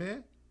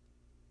جسمه،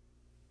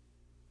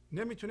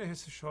 نمیتونه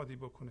حس شادی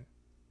بکنه.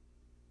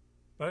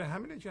 برای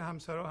همینه که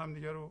همسرها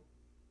همدیگه رو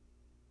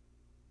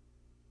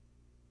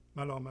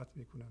ملامت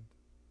میکنند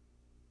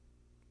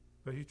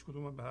و هیچ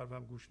کدوم هم به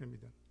حرفم گوش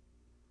نمیدن.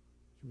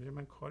 میگه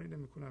من کاری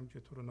نمیکنم که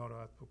تو رو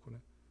ناراحت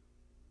بکنه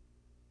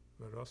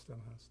و راستم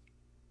هست.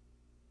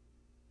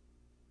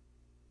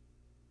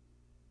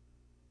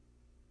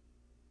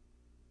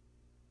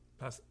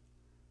 پس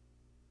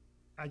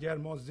اگر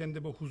ما زنده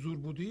به حضور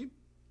بودیم،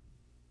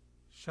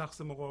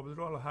 شخص مقابل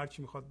رو، حالا هر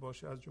کی میخواد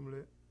باشه، از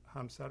جمله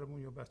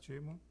همسرمون یا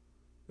بچه‌مون،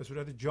 به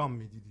صورت جام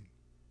میدیدیم،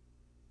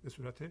 به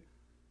صورت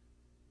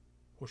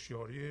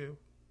هوشیاری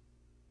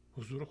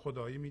حضور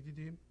خدایی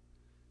میدیدیم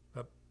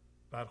و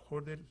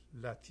برخورد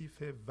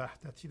لطیف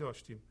وحدتی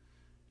داشتیم.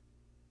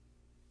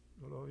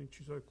 حالا این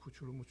چیزهای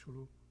کوچولو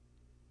موچولو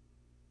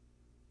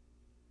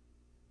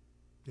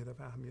یه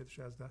دفعه اهمیتش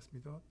از دست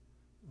میداد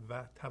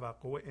و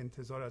توقع و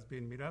انتظار از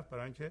بین میرفت،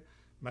 برای اینکه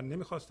من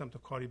نمیخواستم تو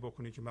کاری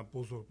بکنی که من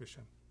بزرگ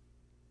بشم.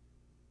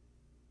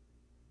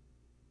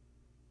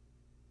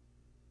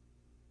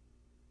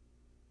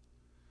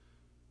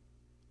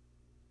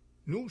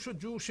 نوش و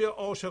جوش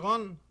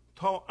عاشقان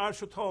تا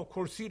عرش و تا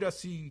کرسی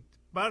رسید،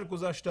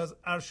 برگذشت از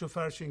عرش و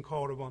فرش این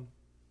کاروان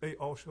ای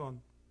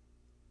عاشقان.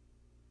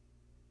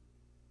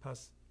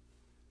 پس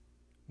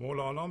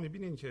مولانا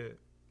میبینین که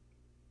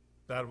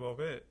در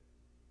واقع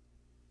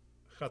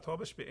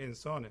خطابش به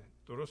انسانه.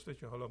 درسته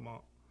که حالا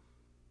ما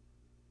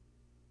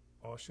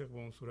عاشق به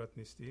اون صورت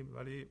نیستیم،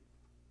 ولی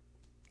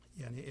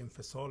یعنی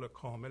انفصال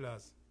کامل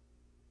از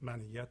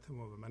منیت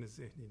ما و من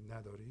ذهنی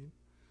نداریم،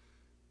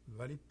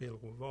 ولی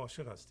بالقوه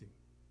عاشق هستیم.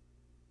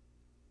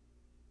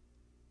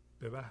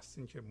 به بحث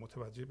این که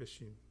متوجه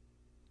بشیم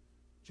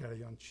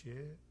جریان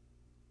چیه،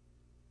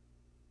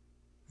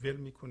 ول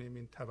میکنیم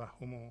این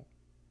توهم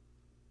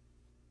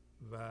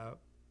و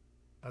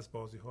از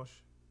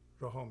بازیهاش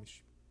رها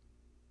میشیم.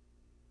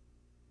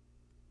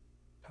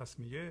 پس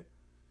میگه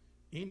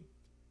این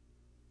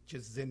که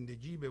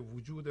زندگی به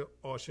وجود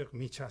عاشق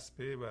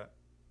میچسبه و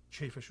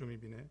کیفش رو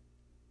میبینه،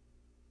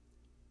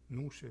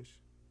 نوشش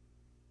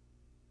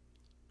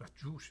و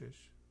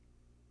جوشش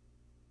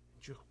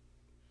که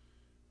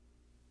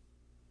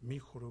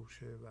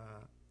میخروشه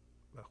و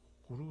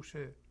خروش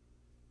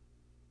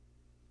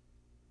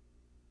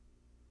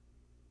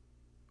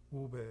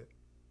او به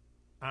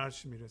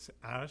عرش میرسه.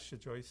 عرش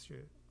جاییست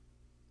که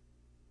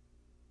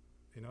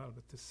اینا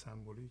البته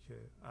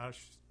سمبولیکه.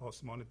 عرش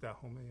آسمان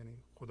دهمه، یعنی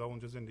خدا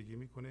اونجا زندگی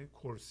میکنه.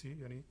 کرسی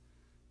یعنی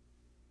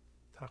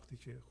تختی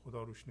که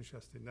خدا روش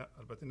نشسته. نه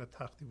البته نه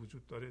تختی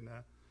وجود داره،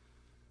 نه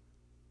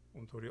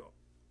اونطوری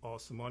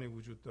آسمانی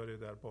وجود داره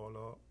در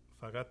بالا،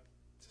 فقط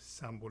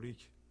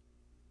سمبولیک.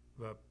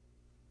 و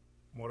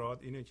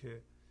مراد اینه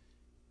که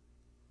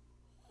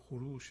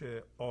خروش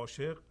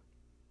عاشق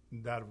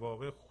در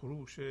واقع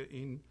خروش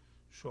این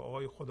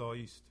شعاع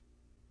خدایی است.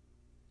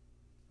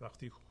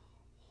 وقتی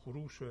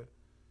خروش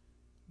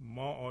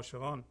ما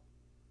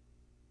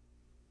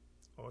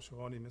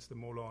عاشقانی مثل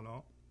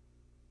مولانا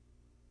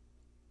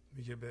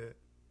میگه به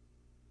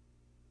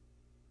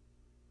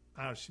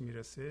عرش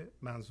میرسه،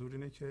 منظور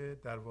اینه که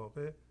در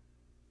واقع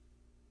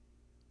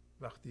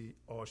وقتی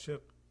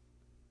عاشق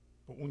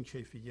با اون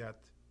کیفیت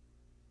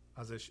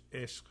ازش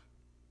عشق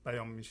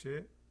بیان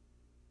میشه،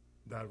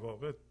 در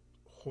واقع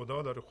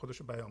خدا داره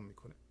خودشو بیان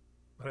میکنه.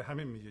 برای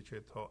همین میگه که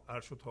تا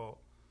عرش و تا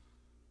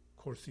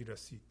کرسی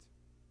رسید.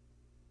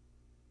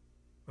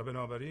 و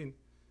بنابراین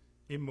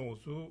این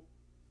موضوع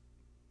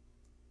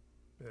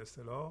به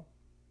اصطلاح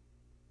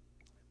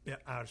به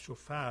عرش و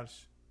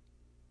فرش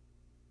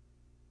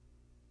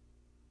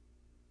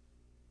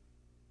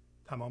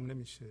تمام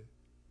نمیشه.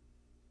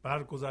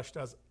 برگذشت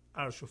از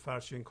عرش و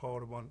فرش این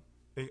کاروان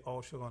ای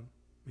عاشقان.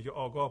 میگه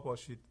آگاه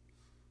باشید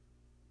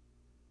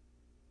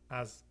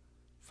از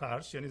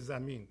فرش یعنی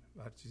زمین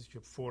و هر چیزی که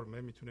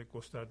فرمه میتونه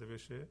گسترده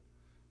بشه،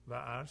 و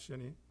عرش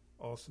یعنی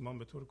آسمان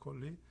به طور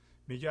کلی.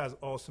 میگه از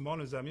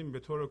آسمان و زمین به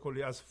طور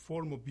کلی، از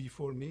فرم و بی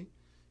فرمی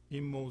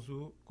این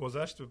موضوع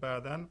گذشت و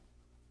بعداً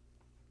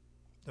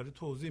داره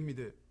توضیح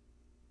میده.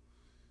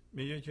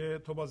 میگه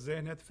که تو با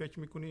ذهنت فکر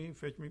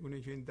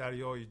میکنی که این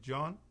دریای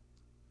جان،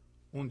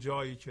 اون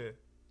جایی که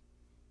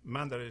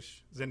من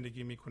درش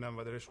زندگی میکنم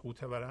و درش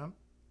غوطه برم،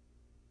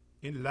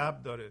 این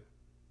لب داره،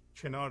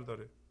 کنار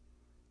داره.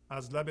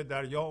 از لب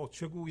دریا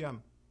چه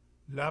گویم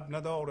لب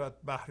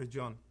ندارد بحر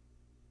جان،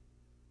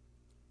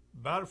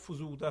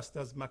 برفزوده است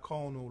از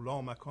مکان و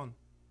لامکان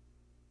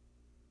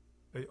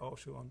ای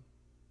عاشقان.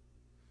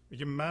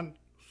 میگه من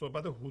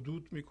صحبت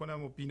حدود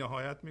میکنم و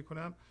بینهایت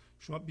میکنم،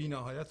 شما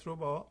بینهایت رو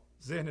با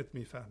ذهنت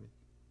میفهمید.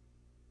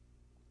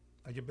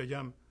 اگه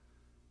بگم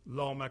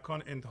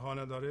لامکان انتها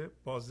نداره،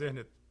 با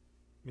ذهنت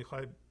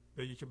میخوای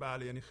بگی که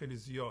بله یعنی خیلی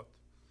زیاد،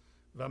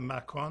 و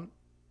مکان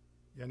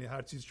یعنی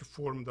هر چیزی که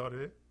فرم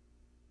داره،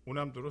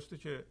 اونم درسته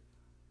که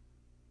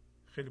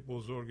خیلی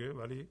بزرگه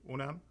ولی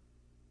اونم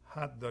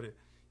حد داره.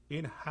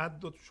 این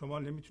حد رو شما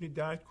نمیتونی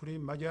درک کنی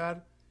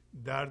مگر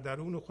در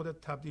درون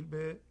خودت تبدیل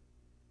به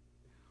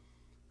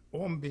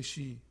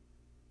بشی.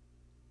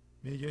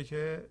 میگه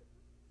که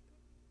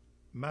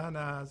من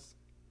از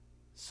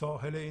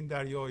ساحل این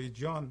دریای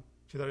جان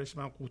که درش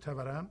من غوطه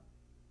برم،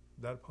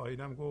 در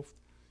پایینم گفت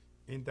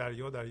این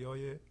دریا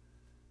دریای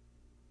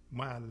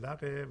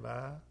معلقه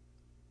و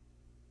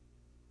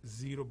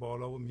زیر و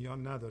بالا و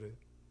میان نداره.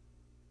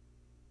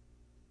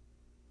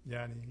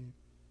 یعنی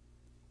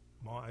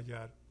ما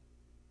اگر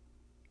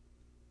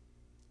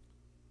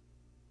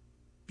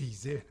بی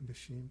ذهن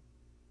بشیم،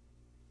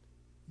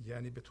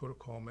 یعنی به طور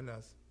کامل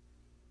از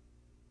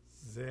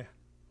ذهن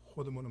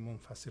خودمون رو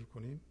منفصل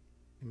کنیم،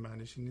 این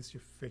معنیش این نیست که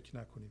فکر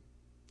نکنیم،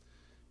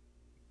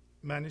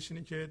 معنیش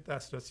اینه که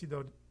دسترسی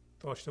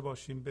داشته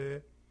باشیم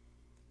به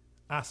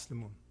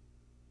اصلمون،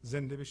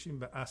 زنده بشیم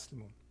به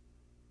اصلمون.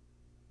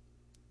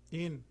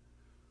 این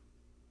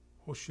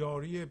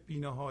هوشیاری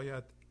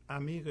بی‌نهایت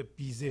عمیق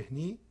بی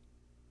ذهنی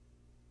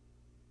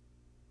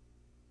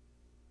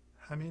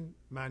همین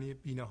معنی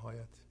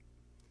بی‌نهایت.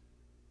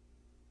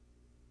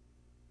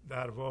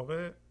 در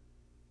واقع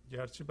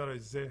گرچه برای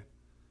ذهن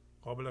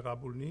قابل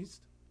قبول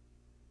نیست،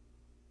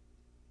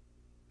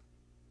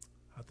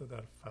 حتی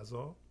در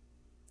فضا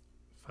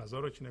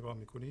رو که نگاه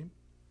میکنیم،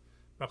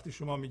 وقتی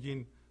شما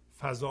میگین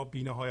فضا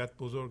بی‌نهایت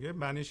بزرگه،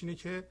 معنیش اینه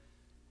که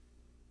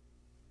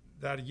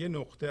در یه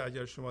نقطه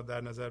اگر شما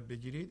در نظر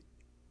بگیرید،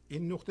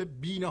 این نقطه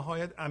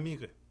بی‌نهایت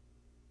عمیقه.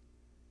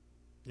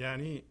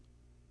 یعنی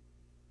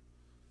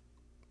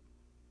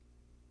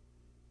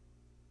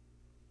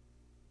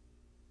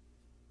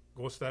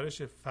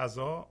گسترش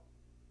فضا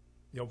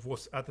یا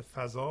وسعت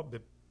فضا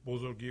به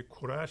بزرگی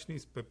کره‌اش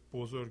نیست، به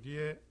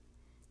بزرگی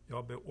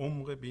یا به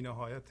عمق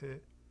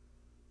بی‌نهایت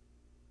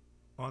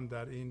آن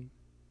در این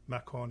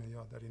مکان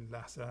یا در این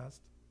لحظه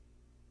است.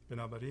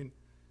 بنابراین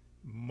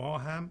ما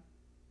هم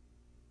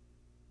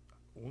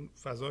اون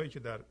فضایی که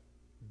در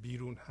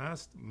بیرون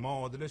هست،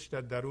 معادلش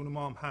در درون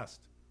ما هم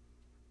هست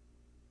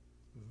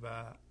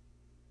و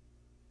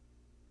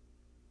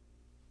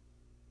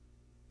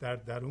در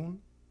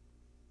درون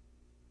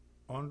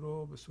آن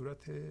رو به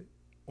صورت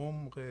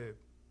عمق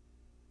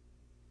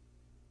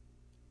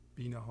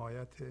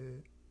بی‌نهایت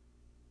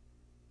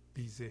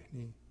بی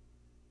ذهنی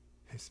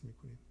حس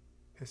میکنیم.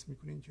 حس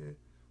میکنین که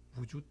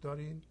وجود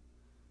دارین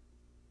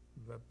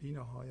و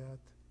بی‌نهایت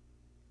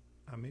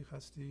عمیق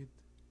هستید،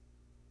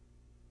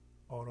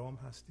 آرام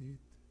هستید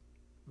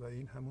و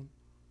این همون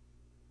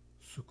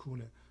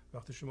سکونه.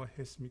 وقتی شما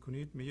حس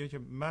میکنید، میگه که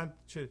من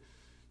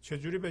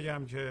چجوری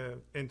بگم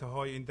که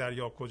انتهای این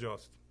دریا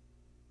کجاست،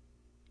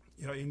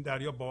 یا این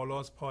دریا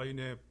بالاست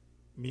پایین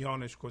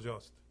میانش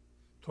کجاست.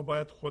 تو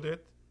باید خودت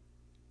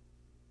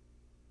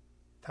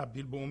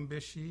تبدیل به اون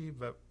بشی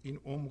و این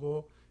عمق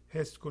رو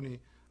حس کنی.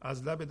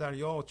 از لب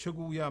دریا چه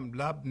گویم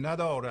لب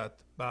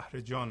ندارد بحر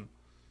جان،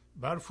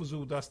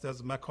 برفزوده است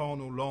از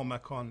مکان و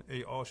لامکان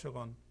ای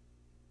عاشقان.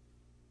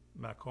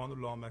 مکان و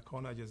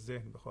لامکان اگه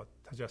ذهن بخواد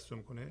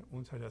تجسم کنه،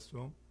 اون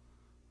تجسم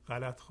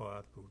غلط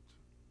خواهد بود.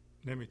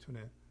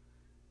 نمیتونه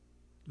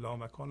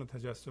لامکان رو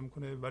تجسم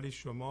کنه. ولی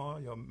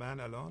شما یا من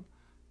الان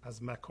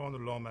از مکان و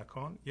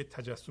لامکان یه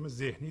تجسم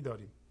ذهنی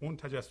داریم. اون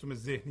تجسم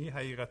ذهنی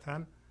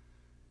حقیقتاً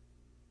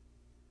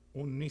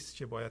اون نیست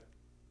که باید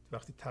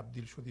وقتی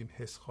تبدیل شدیم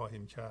حس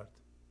خواهیم کرد.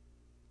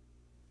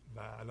 و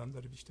الان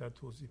داره بیشتر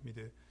توضیح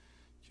میده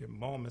که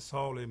ما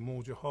مثال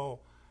موجه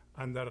ها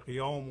اندر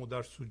قیام و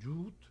در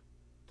سجود،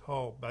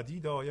 تا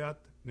بدید آید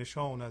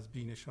نشان از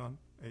بی نشان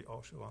ای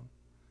عاشقان.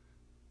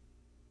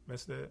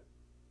 مثل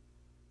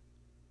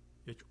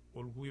یک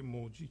الگوی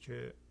موجی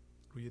که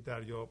روی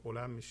دریا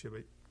بلند میشه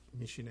و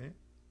میشینه،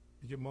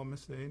 میگه ما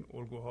مثل این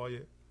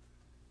الگوهای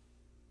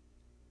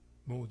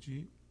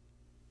موجی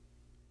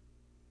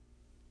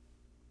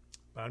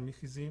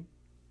برمیخیزیم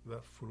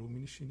و فرو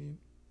مینشینیم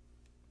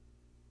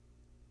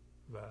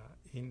و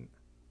این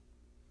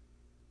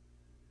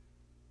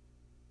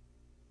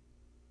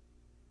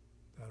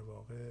در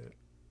واقع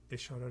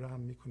اشاره را هم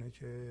میکنه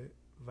که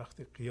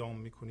وقتی قیام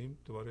میکنیم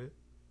دوباره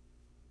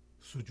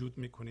سجود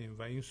میکنیم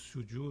و این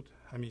سجود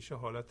همیشه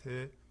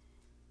حالت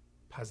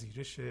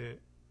پذیرش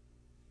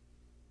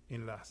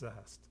این لحظه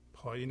هست.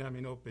 پایینم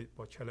اینو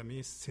با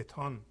کلمه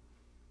ستان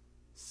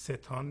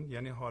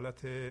یعنی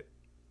حالت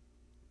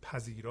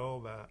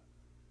پذیرا و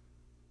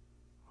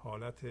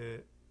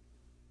حالت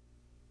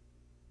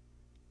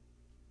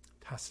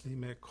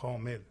تسلیم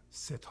کامل.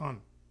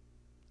 ستان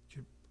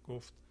که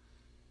گفت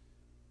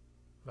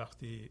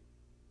وقتی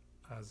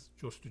از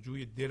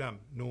جستجوی دلم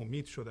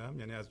ناامید شدم،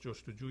 یعنی از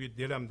جستجوی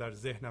دلم در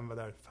ذهنم و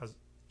در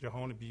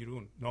جهان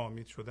بیرون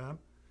ناامید شدم،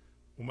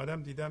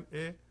 اومدم دیدم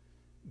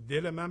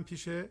دل من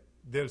پیش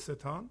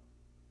دلستان،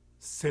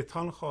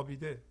 ستان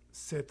خوابیده.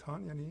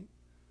 ستان یعنی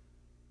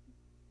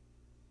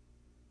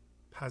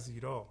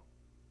پذیرا،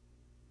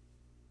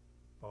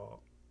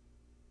 با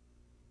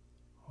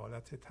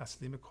حالت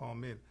تسلیم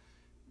کامل،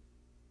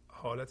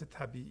 حالت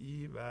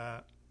طبیعی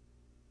و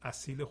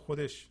اصیل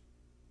خودش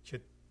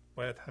که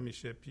باید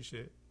همیشه پیش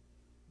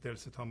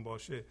دلستان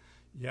باشه،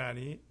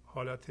 یعنی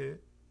حالت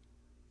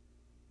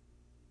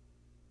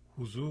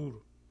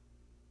حضور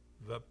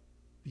و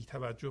بی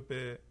توجه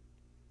به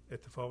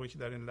اتفاقی که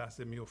در این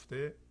لحظه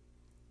میفته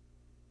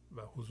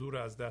و حضور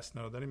از دست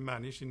ندادن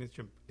معنیش اینه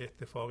که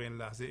اتفاق این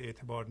لحظه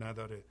اعتبار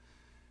نداره،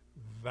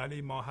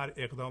 ولی ما هر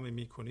اقدامی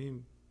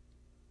میکنیم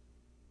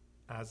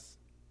از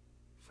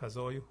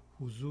فضای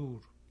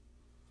حضور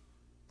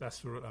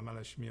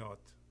دستورالعملش میاد،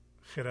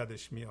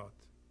 خردش میاد.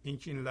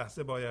 اینکه این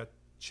لحظه باید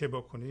چه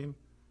بکنیم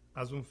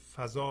از اون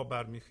فضا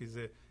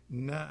برمیخیزه،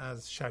 نه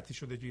از شرطی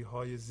شدگی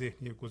های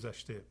ذهنی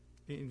گذشته.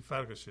 این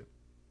فرقشه.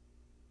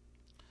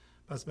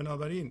 پس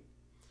بنابراین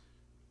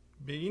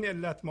به این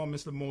علت ما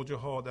مثل موجه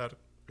ها در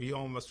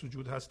قیام و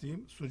سجود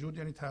هستیم. سجود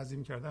یعنی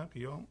تعظیم کردن،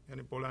 قیام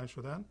یعنی بلند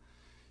شدن،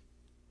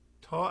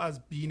 تا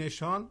از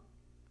بینشان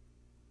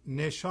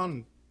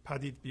نشان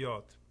پدید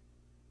بیاد.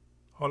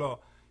 حالا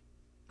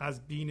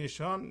از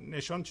بینشان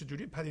نشان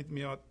چجوری پدید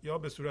میاد؟ یا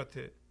به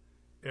صورت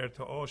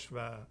ارتعاش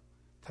و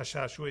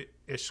تشعشع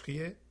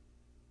عشقیه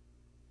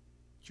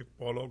که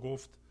بالا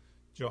گفت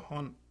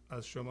جهان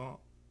از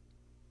شما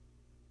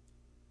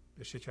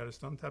به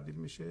شکرستان تبدیل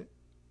میشه،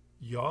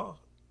 یا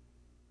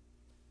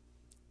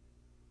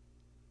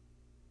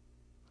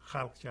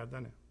خلق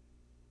کردنه،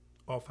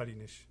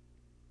 آفرینش.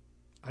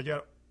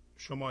 اگر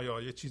شما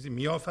یا یه چیزی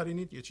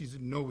میآفرینید، یه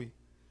چیز نوی،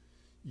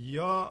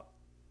 یا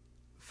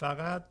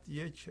فقط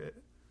یک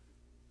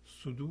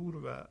صدور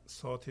و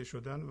ساطع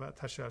شدن و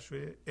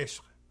تشعشع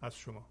عشق از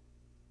شما.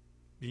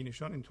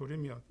 بینشان اینطوری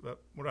میاد و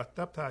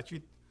مرتب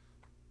تاکید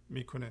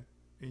میکنه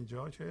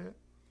اینجا که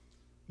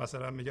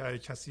مثلا میگه اگه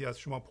کسی از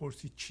شما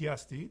پرسید چی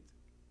هستید،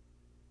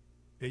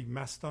 ای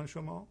مستان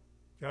شما،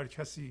 گر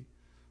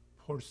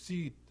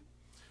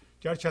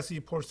کسی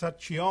پرسد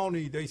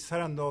چیانید ای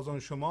سراندازان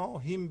شما،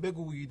 هین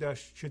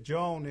بگوییدش که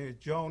جان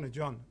جان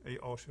جان ای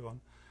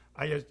عاشقان.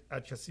 اگر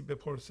از کسی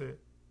بپرسه،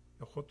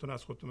 خودتون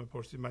از خودتون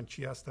بپرسید من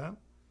چی هستم،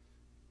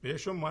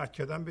 بهشون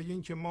مؤکداً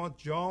بگین که ما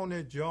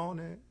جان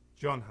جان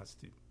جان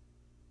هستیم،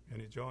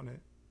 یعنی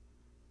جان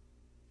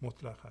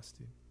مطلق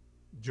هستیم.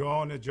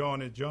 جان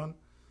جان جان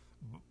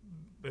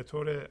به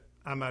طور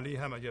عملی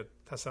هم اگر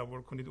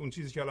تصور کنید، اون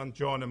چیزی که الان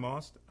جان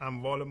ماست،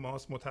 اموال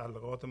ماست،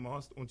 متعلقات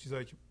ماست، اون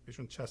چیزهایی که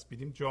بهشون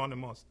چسبیدیم جان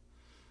ماست.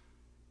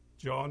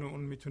 جان اون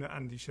میتونه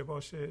اندیشه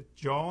باشه،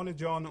 جان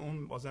جان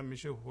اون بازم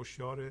میشه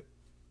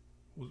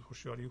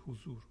هوشیاری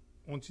حضور،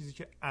 اون چیزی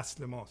که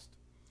اصل ماست.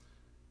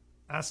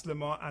 اصل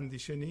ما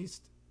اندیشه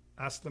نیست،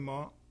 اصل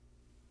ما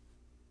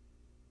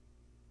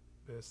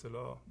به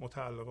اصطلاح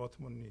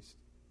متعلقاتمون نیست،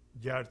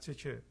 گرچه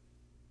که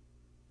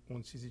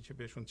اون چیزی که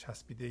بهشون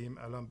چسبیده ایم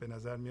الان به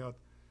نظر میاد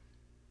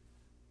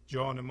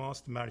جان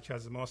ماست،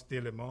 مرکز ماست،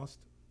 دل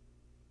ماست،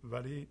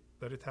 ولی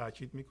داره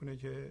تاکید میکنه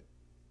که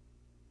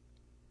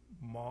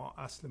ما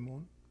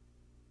اصلمون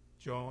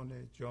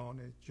جان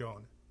جان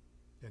جان،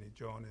 یعنی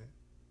جان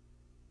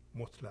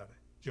مطلقه،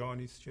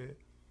 جانی است که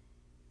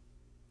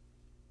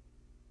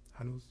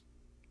هنوز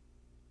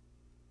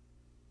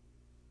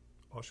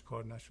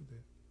آشکار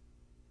نشده،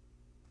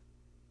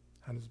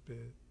 هنوز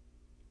به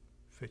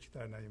فکر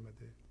در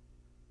نیامده.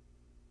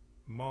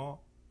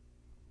 ما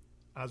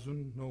از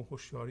اون نوع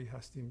هوشیاری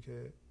هستیم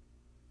که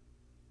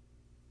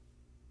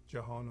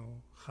جهان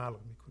رو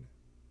خلق میکنه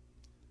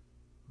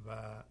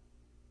و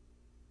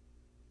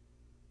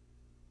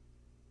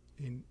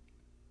این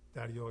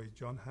دریای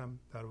جان هم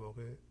در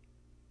واقع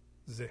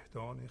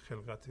زهدان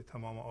خلقت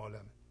تمام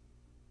عالمه.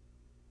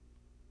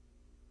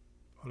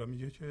 حالا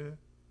میگه که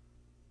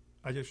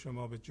اگر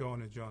شما به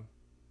جان جان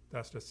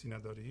دسترسی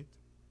ندارید،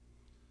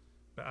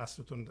 به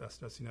اصلتون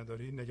دسترسی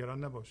ندارید،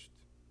 نگران نباشید.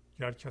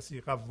 گر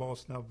کسی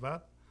غواص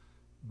نبود،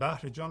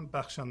 بحر جان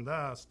بخشنده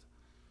است.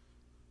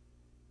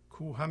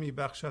 کو همی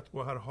بخشد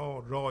گوهرها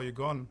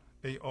رایگان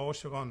ای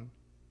عاشقان.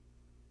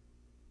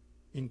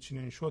 این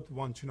چنین شد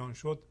وان چنان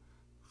شد،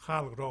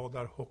 خلق را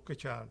در حقه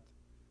کرد.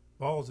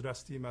 باز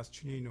رستیم از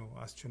چنین و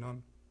از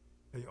چنان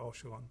ای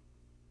عاشقان.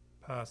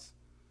 پس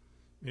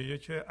میگه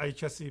که ای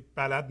کسی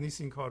بلد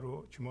نیست این کار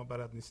رو که ما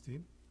بلد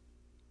نیستیم،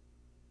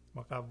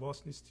 ما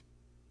غواص نیستیم،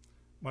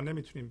 ما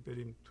نمیتونیم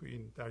بریم تو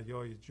این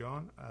دریای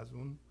جان، از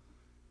اون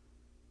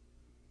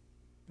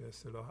به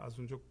اصطلاح از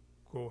اونجا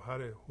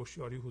گوهر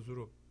هوشیاری حضور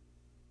رو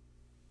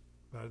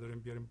برداریم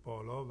بیاریم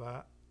بالا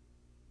و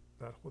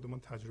در خودمون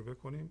تجربه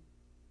کنیم.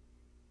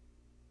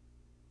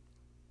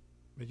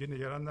 میگه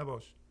نگران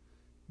نباش،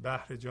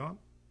 بحر جان،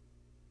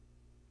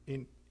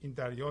 این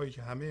دریایی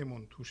که همه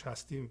من توش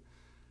هستیم،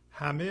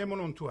 همه من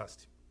اون تو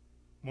هستیم،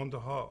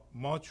 منتها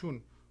ما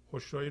چون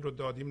هوشیاری رو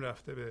دادیم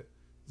رفته به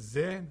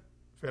ذهن،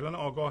 فعلا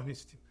آگاه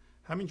نیستیم.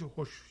 همین که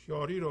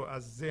هوشیاری رو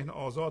از ذهن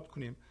آزاد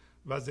کنیم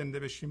و زنده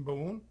بشیم به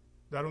اون،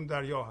 در اون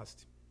دریا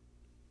هستیم.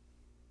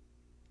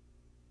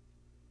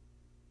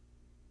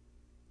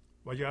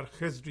 و گر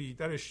خضری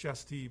درش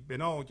جستی به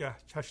ناگه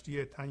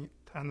کشتی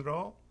تن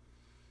را،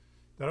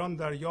 در آن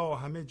دریا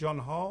همه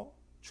جانها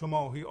چو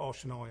ماهی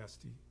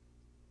آشنایستی.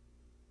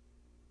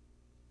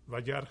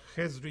 و گر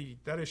خضری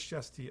درش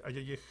جستی،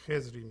 اگه یه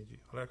خضری میگی،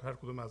 حالا هر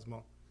کدوم از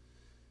ما،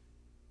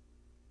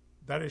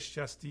 درش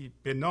جستی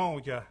به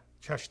ناگه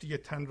کشتی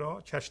تن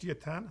را، کشتی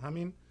تن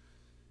همین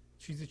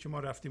چیزی که ما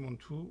رفتیم اون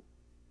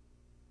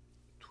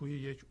توی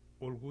یک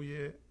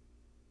الگوی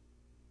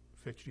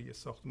فکری،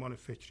 ساختمان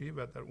فکری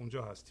و در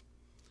اونجا هستیم.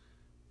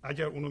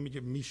 اگر اونو میگه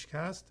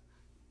میشکست،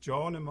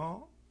 جان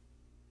ما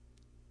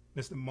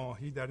مثل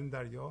ماهی در این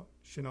دریا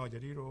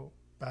شناگری رو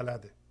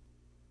بلده.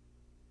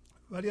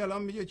 ولی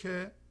الان میگه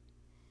که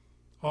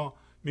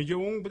میگه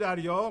اون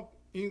دریا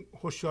این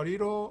هوشیاری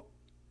رو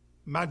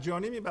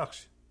مجانی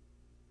میبخشه.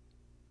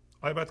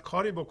 آیا باید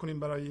کاری بکنیم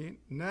برای این؟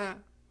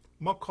 نه،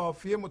 ما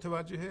کافیه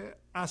متوجه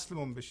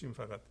اصلمون بشیم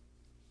فقط.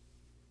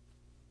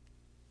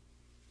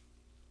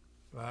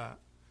 و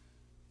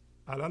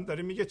الان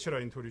داره میگه چرا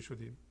اینطوری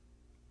شدیم.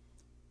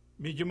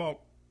 میگه ما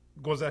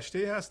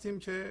گذشته هستیم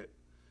که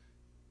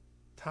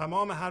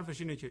تمام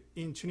حرفش اینه که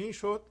این چنین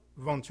شد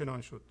وان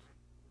چنان شد،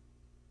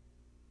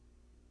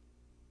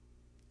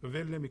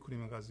 ول نمی کنیم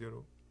این قضیه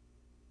رو.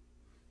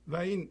 و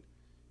این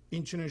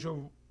چنین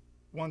شد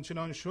وان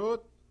چنان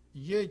شد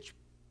یک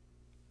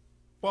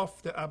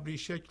بافت ابری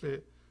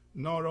شکل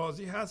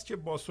ناراضی هست که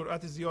با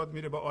سرعت زیاد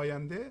میره به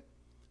آینده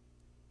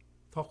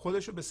تا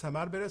خودش رو به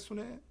ثمر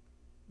برسونه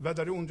و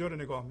داره اونجا رو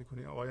نگاه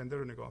میکنه، آینده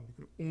رو نگاه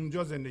میکنه،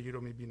 اونجا زندگی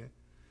رو میبینه.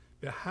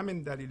 به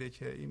همین دلیله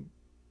که این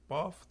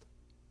بافت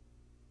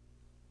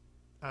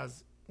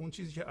از اون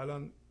چیزی که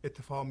الان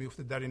اتفاق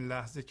میفته در این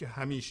لحظه، که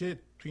همیشه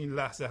تو این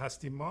لحظه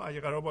هستیم ما،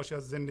 اگه قرار باشه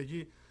از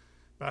زندگی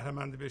بهره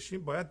مند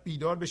بشیم باید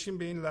بیدار بشیم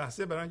به این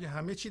لحظه، برای اینکه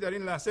همه چی در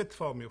این لحظه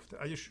اتفاق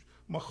میفته. اگه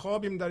ما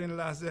خوابیم در این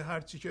لحظه،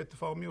 هر چی که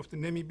اتفاق میفته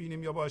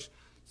نمیبینیم یا باش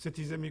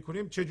ستیزه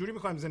میکنیم، چه جوری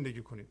میخوایم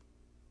زندگی کنیم؟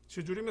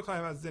 چه جوری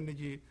میخوایم از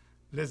زندگی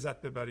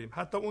لذت ببریم؟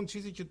 حتی اون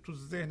چیزی که تو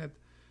ذهنت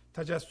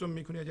تجسم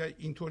میکنی اگر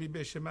اینطوری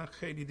بشه من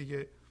خیلی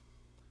دیگه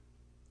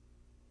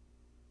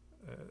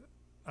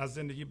از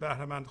زندگی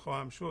بهره مند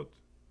خواهم شد.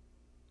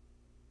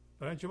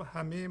 برای اینکه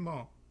همه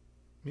ما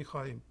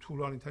میخوایم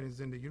طولانی ترین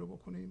زندگی رو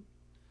بکنیم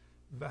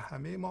و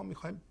همه ما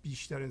میخوایم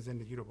بیشترین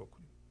زندگی رو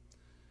بکنیم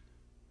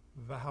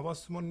و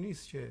حواسمون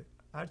نیست که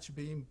هرچی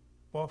به این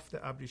بافت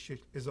ابری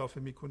شکل اضافه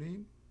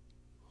میکنیم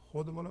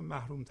خودمون رو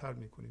محروم تر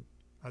میکنیم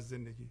از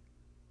زندگی.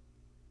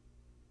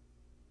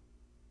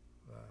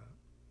 و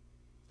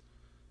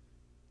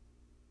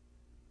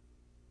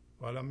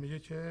حالا میگه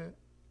که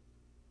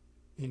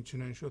این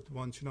چنان شد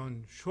وان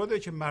چنان شده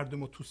که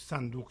مردم رو تو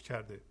صندوق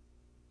کرده.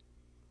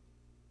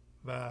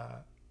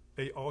 و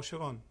ای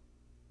عاشقان،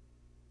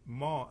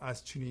 ما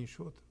از چنین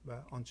شد و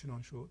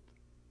آنچنان شد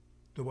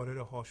دوباره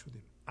رها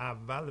شدیم.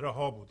 اول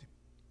رها بودیم،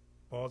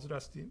 باز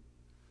رستیم،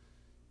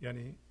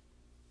 یعنی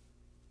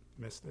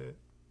مثل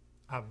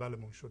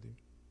اولمون شدیم.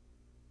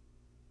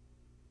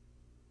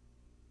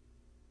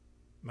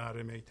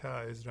 مرمیته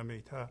از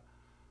رمیته،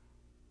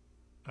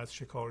 از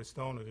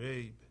شکارستان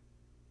غیب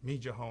می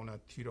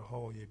جهاند تیره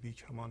های بی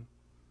کمان.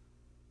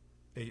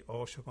 ای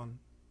عاشقان،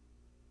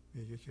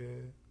 میگه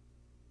که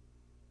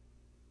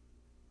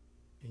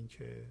این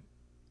که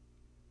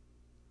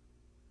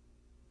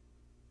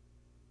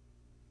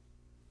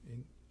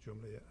این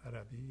جمله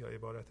عربی یا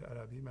عبارت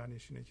عربی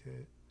معنیش اینه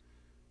که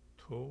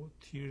تو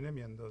تیر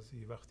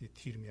نمیاندازی وقتی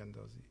تیر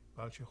میاندازی،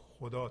 بلکه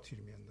خدا تیر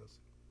میاندازه.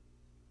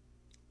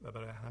 و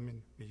برای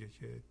همین میگه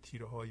که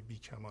تیرهای بی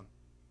کمان.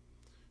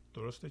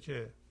 درسته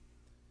که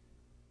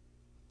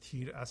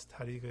تیر از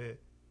طریق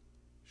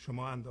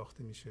شما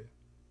انداخته میشه،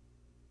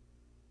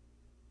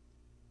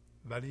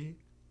 ولی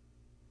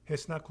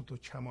حس نکن تو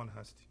کمان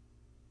هستی.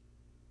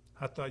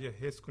 حتی اگه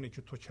حس کنی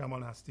که تو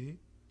کمان هستی،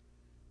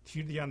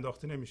 تیر دیگه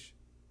انداخته نمیشه.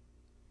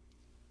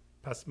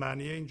 پس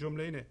معنی این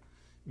جمله اینه،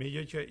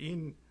 میگه که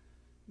این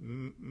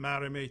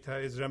مرمیته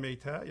از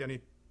رمیته،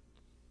 یعنی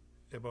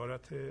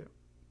عبارت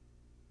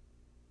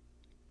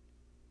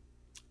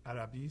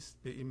عربی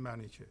است به این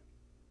معنی که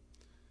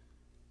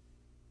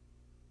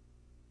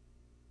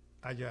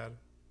اگر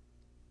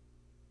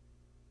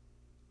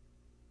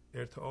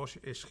ارتعاش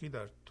عشقی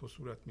در تو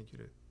صورت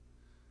میگیره،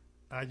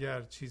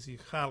 اگر چیزی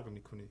خلق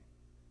میکنی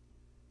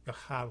یا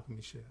خلق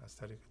میشه از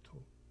طریق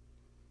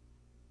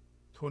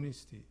تو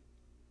نیستی.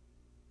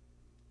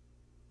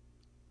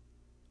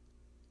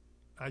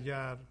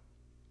 اگر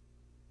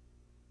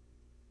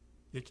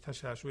یک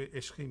تشعشع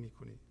عشقی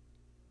میکنی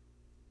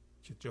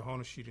که جهان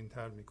رو شیرین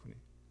تر میکنی،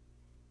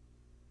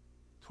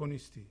 تو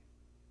نیستی.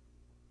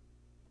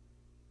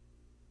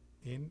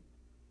 این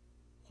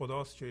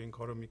خداست که این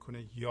کارو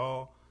میکنه،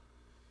 یا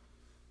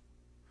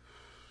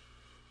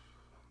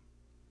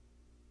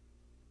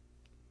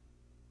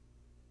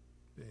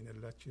به این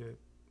علت که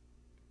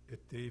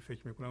ادعی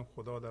فکر میکنم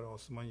خدا در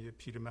آسمان یه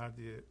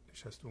پیرمردی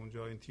نشسته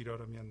اونجا این تیرا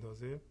رو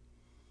میاندازه،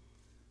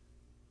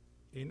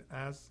 این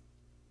از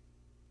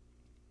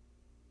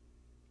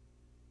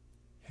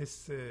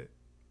حس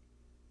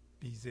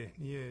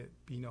بی‌ذهنی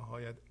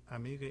بی‌نهایت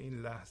عمیق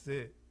این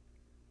لحظه،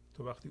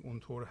 تو وقتی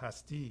اونطور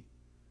هستی،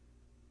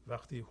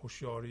 وقتی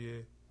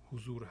هوشیاری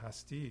حضور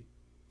هستی،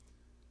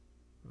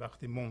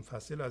 وقتی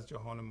منفصل از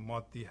جهان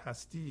مادی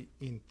هستی،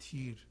 این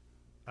تیر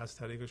از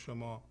طریق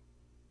شما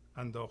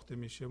انداخته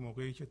میشه.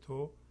 موقعی که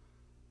تو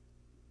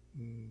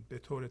به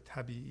طور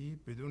طبیعی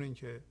بدون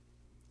اینکه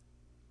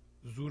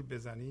زور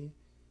بزنی،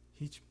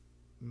 هیچ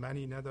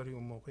منی نداری،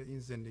 اون موقع این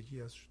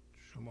زندگی از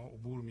شما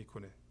عبور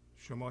میکنه.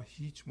 شما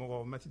هیچ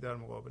مقاومتی در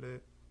مقابل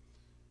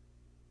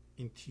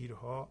این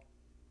تیرها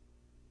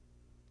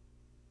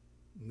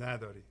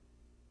نداری.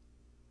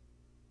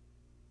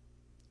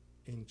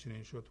 این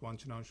چنین شد وان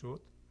چنان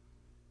شد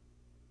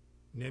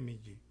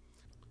نمیگی.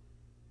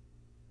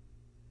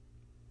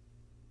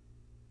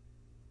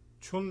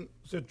 چون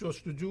ز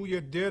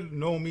جستجوی دل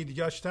نومید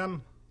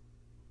گشتم،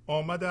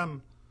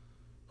 آمدم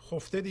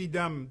خفته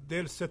دیدم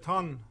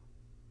دلستان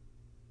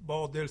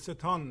با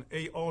دلستان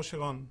ای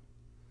عاشقان.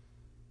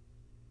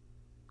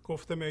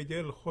 گفتم ای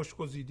دل خوش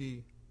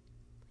گزیدی،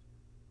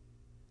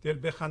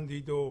 دل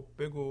بخندید و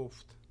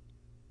بگفت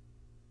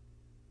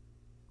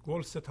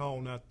گل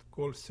ستاند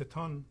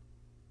گلستان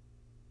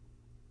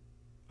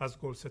از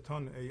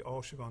گلستان ای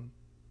عاشقان.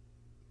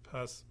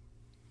 پس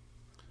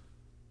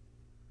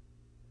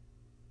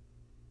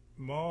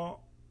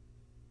ما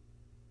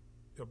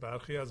یا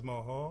برخی از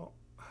ماها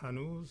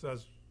هنوز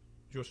از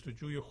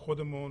جستجوی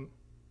خودمون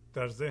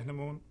در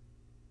ذهنمون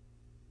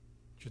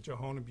که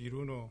جهان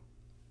بیرون رو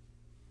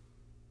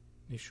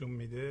نشون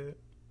میده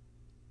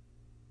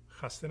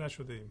خسته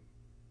نشده ایم،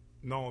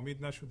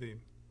 ناامید نشده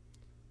ایم.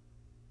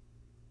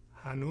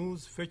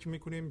 هنوز فکر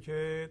میکنیم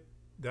که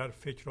در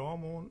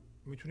فکرامون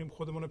میتونیم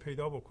خودمون رو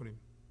پیدا بکنیم.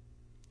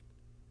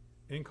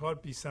 این کار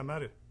بی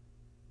ثمره.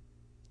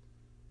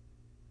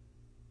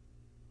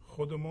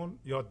 خودمون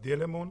یا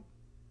دلمون،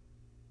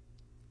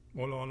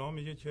 مولانا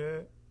میگه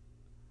که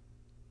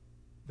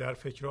در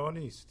فکرها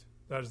نیست،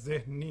 در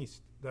ذهن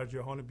نیست، در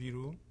جهان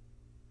بیرون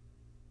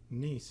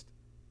نیست.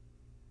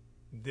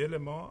 دل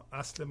ما،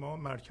 اصل ما،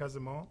 مرکز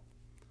ما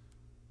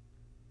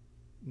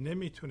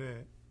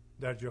نمیتونه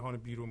در جهان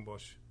بیرون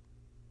باشه.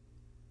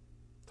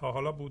 تا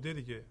حالا بوده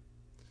دیگه.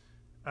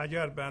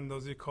 اگر به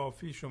اندازه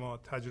کافی شما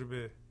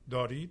تجربه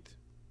دارید،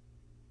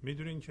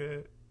 میدونین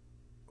که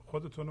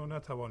خودتون رو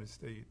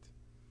نتوانسته اید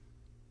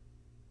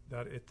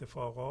در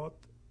اتفاقات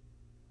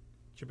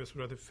که به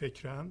صورت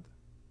فکرند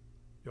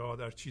یا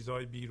در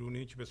چیزهای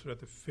بیرونی که به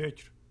صورت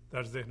فکر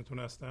در ذهنتون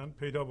هستند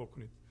پیدا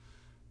بکنید.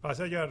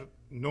 پس اگر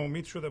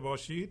نومید شده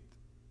باشید،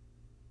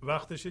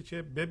 وقتشه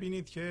که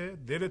ببینید که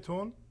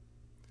دلتون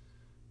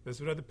به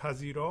صورت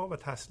پذیرا و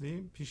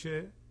تسلیم پیش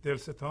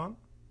دلستان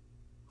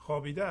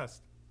خوابیده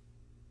است.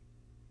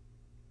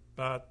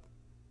 بعد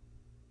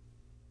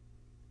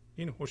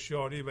این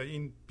هوشیاری و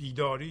این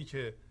بیداری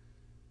که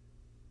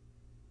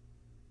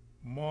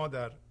ما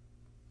در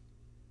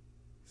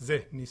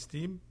ذهن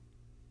نیستیم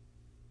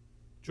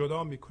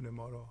جدا میکنه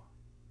ما را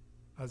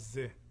از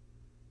ذهن.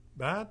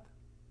 بعد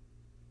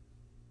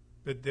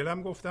به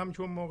دلم گفتم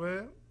که اون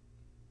موقع،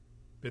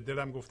 به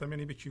دلم گفتم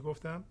یعنی به کی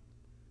گفتم؟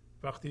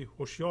 وقتی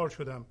هوشیار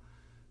شدم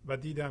و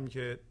دیدم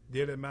که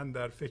دل من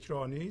در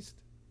فکرها نیست،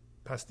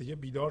 پس دیگه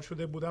بیدار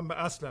شده بودم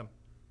به اصلم.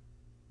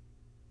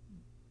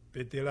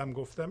 به دلم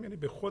گفتم یعنی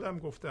به خودم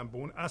گفتم، به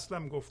اون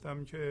اصلم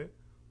گفتم که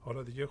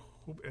حالا دیگه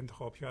خوب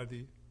انتخاب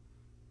کردی.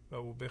 و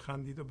او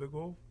بخندید و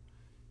بگفت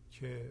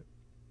که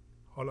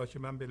حالا که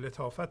من به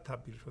لطافت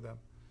تبدیل شدم،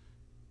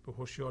 به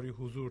هوشیاری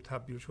حضور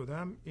تبدیل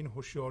شدم، این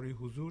هوشیاری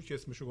حضور که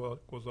اسمشو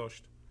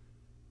گذاشت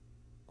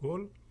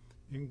گل،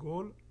 این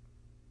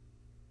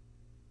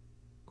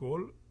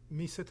گل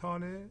می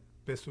ستانه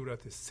به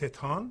صورت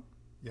ستان،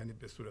 یعنی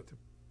به صورت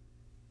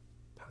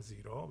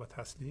پذیرا و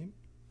تسلیم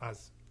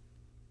از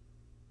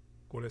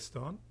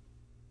گلستان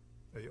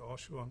ای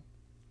عاشقان.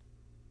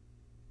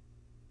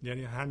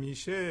 یعنی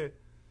همیشه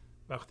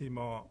وقتی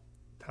ما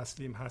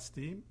تسلیم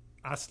هستیم،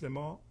 اصل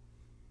ما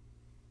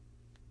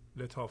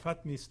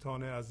لطافت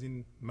میستانه از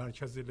این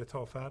مرکز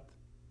لطافت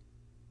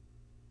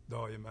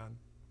دائما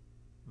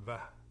و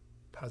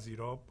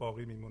پذیرا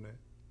باقی میمونه.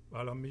 و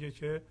الان میگه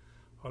که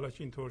حالا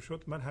که اینطور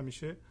شد، من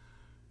همیشه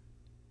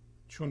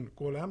چون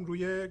گلم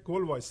روی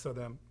گل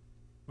وایستادم،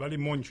 ولی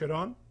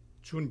منکران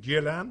چون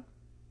گلن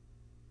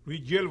روی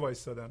گل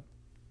وایستادن.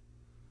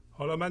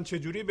 حالا من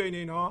چجوری بین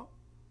اینا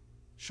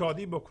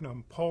شادی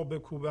بکنم، پا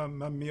بکوبم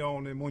من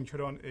میان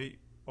منکران ای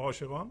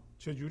عاشقان؟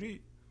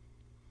 چجوری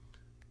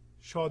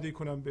شادی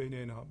کنم بین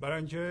اینا؟ برای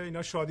اینکه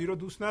اینا شادی رو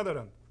دوست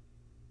ندارن.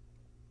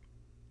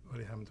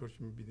 ولی همونطور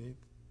که میبینید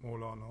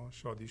مولانا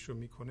شادیشو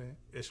میکنه،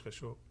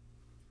 عشقشو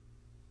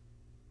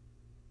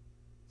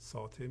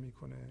ساطع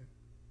میکنه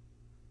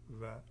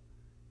و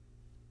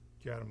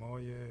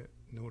گرمای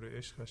نور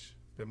عشقش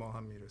به ما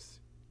هم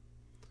میرسه.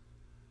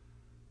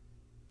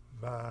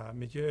 و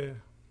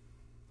میگه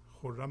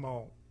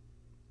خرما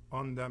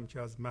آن دم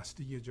که از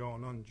مستی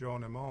جانان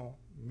جان ما،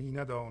 می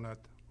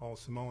نداند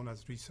آسمان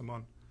از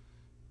ریسمان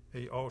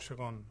ای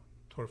عاشقان.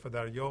 طرف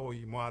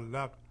دریایی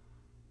معلق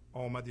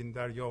آمد این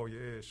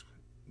دریای عشق،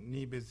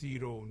 نی به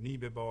زیر و نی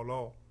به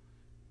بالا،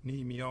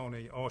 نی میان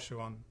ای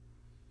عاشقان.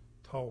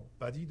 تا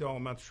بدید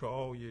آمد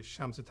شعاع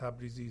شمس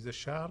تبریزی ز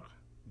شرق،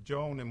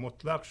 جان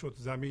مطلق شد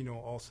زمین و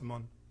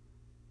آسمان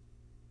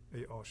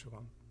ای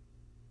عاشقان.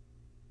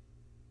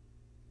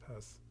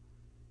 پس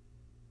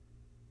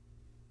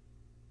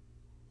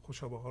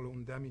خوشا به حال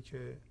اون دمی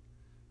که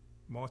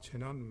ما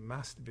چنان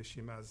مست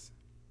بشیم از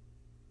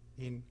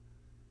این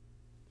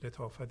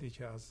لطافتی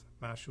که از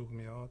معشوق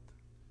میاد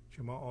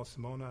که ما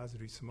آسمان از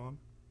ریسمان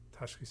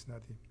تشخیص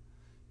ندیم.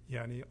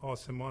 یعنی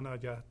آسمان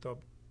اگر حتی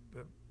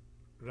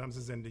رمز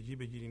زندگی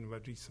بگیرین و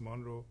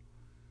ریسمان رو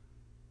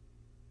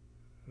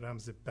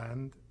رمز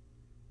بند،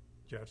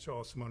 گرچه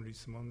آسمان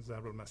ریسمان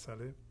ضرب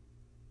المثله،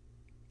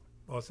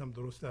 باز هم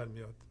درست در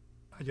میاد.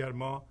 اگر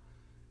ما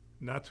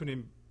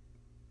نتونیم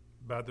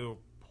بد و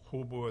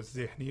خوب و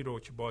ذهنی رو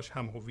که باش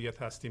هم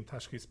هویت هستیم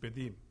تشخیص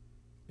بدیم،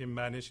 این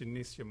معنیش این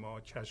نیست که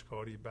ما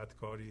کژکاری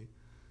بدکاری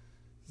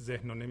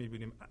ذهن رو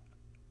نمیبینیم.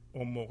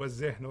 اون موقع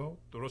ذهن رو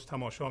درست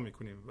تماشا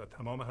میکنیم و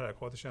تمام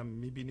حرکاتش هم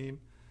میبینیم،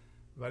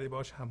 ولی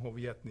باش هم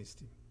هویت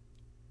نیستیم،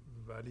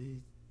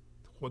 ولی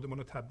خودمون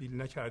رو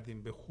تبدیل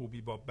نکردیم به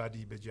خوبی با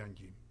بدی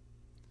بجنگیم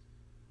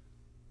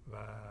و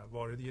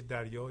وارد یه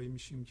دریایی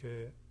میشیم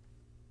که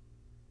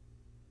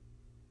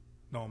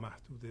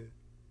نامحدوده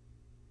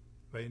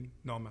و این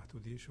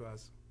نامحدودیش رو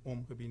از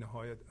عمق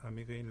بی‌نهایت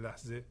عمیق این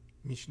لحظه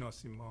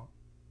میشناسیم ما.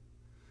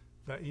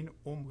 و این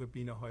عمق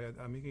بی‌نهایت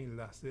عمیق این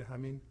لحظه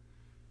همین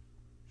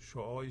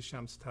شعاع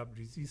شمس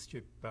تبریزی است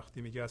که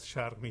وقتی میگه از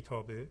شرق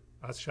میتابه،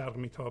 از شرق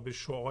میتابه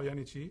شعاع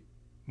یعنی چی؟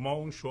 ما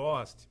اون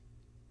شعاع هستیم.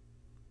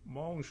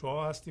 ما اون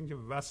شعاع هستیم که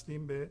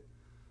وصلیم به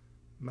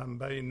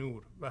منبع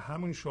نور و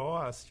همون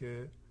شعاع است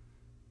که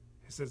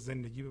حس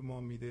زندگی به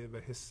ما میده و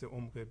حس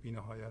عمق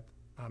بی‌نهایت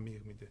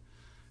عمیق میده.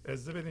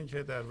 اجازه بدین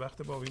که در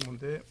وقت باقی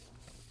مونده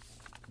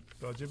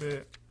راجع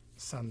به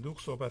صندوق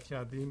صحبت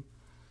کردیم.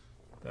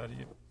 در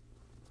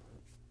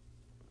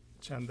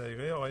چند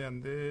دقیقه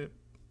آینده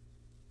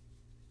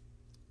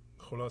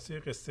خلاصه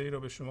قصه ای رو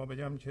به شما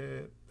بگم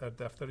که در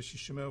دفتر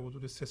ششم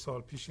حدود 3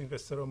 سال پیش این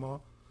قصه رو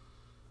ما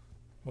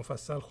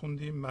مفصل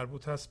خوندیم.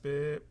 مربوط است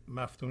به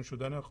مفتون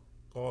شدن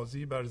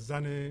قاضی بر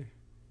زن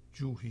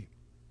جوحی.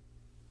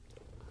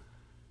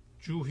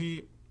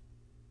 جوحی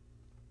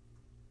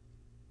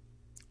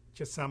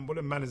که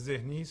سمبل من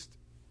ذهنی است،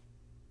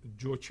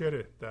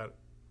 جوکر در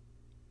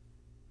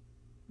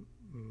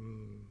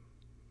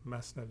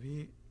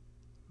مثنوی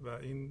و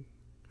این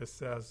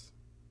قصه از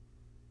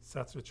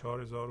سطر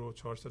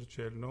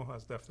 4449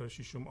 از دفتر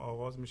ششم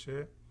آغاز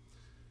میشه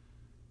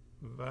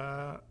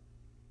و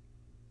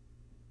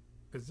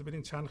اجازه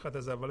بدین چند خط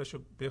از اولش رو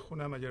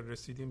بخونم، اگر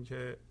رسیدیم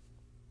که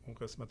اون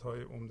قسمت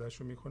های عمدهش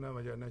رو میکنم،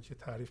 اگر نه که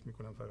تعریف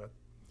میکنم فقط.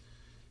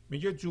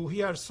 میگه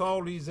جوحی هر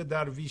سالی ز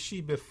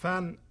درویشی به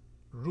فن،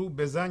 رو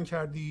بزن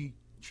کردی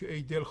که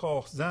ای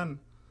دلخواه زن،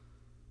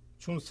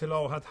 چون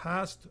صلاحت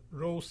هست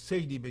رو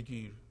صیدی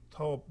بگیر،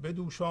 تا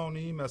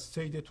بدوشانیم از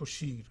صید تو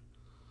شیر.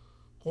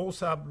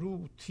 قوس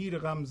ابرو تیر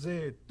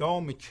غمزه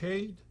دام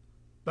کید،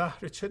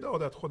 بهر چه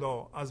دادت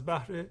خدا از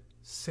بهر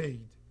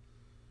صید.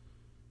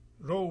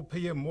 رو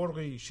پی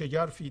مرغی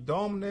شگرفی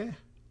دام نه،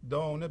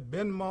 دانه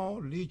بنما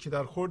لیک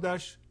در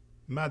خوردش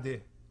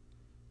مده.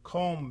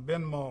 کام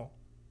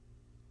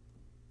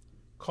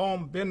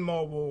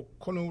بنما و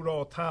کنو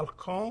را تلخ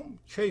کام،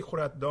 کی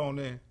خورد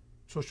دانه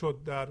چو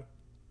شد در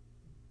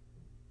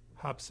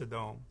حبس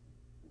دام.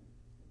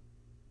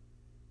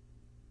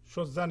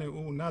 شد زن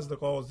او نزد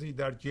قاضی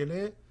در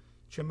گله،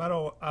 که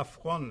مرا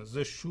افغان ز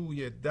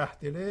شوی 10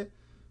 دله.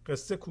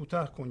 قصه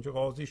کوتاه کن که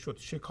قاضی شد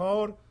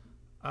شکار،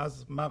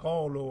 از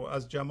مقال و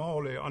از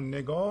جمال آن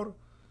نگار.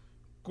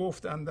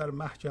 گفت اندر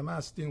محکمه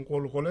است این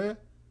غلغله،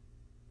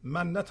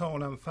 من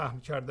نتانم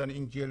فهم کردن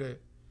این گله.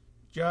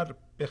 گر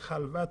به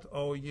خلوت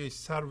آیه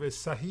سرو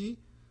سهی،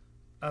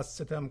 از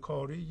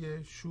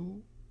ستمکاری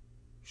شو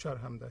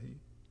شرهم دهی.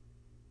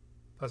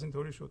 پس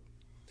اینطوری شد.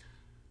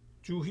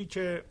 جوحی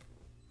که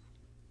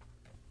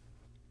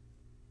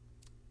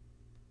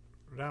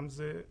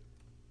رمز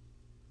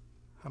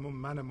همون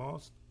من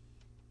ماست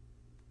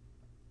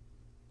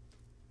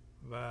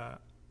و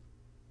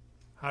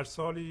هر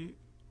سالی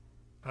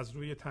از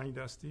روی تنگ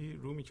دستی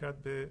رو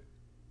میکرد به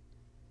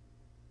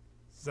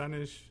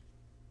زنش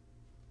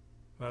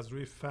و از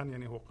روی فن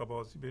یعنی حقه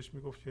بازی بهش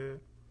میگفت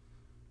که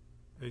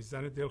ای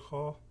زن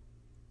دلخواه،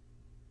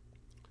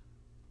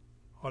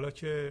 حالا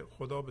که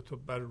خدا به تو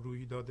بر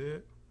روی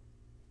داده،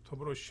 تو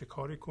برو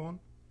شکاری کن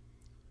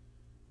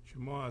که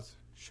ما از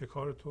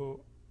شکار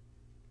تو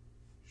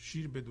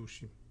شیر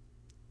بدوشیم.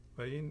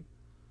 و این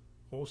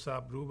قوس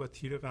ابرو و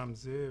تیر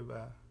غمزه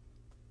و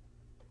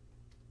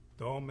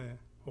دام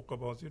حقه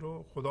بازی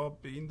رو خدا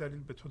به این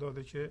دلیل به تو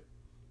داده که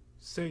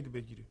صید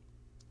بگیری.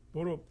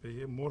 برو به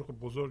یه مرغ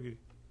بزرگی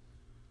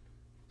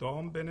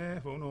دام بنه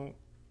و اونو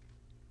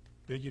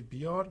بگیر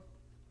بیار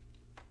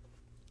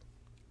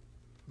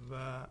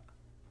و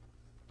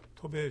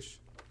تو بهش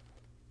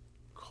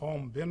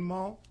کام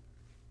بنما،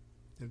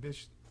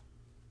 بهش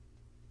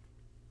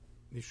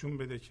نشون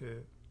بده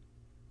که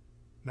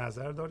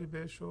نظر داری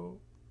بهشو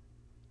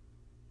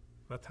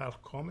و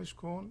تلخ کامش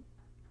کن،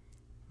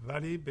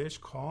 ولی بهش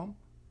کام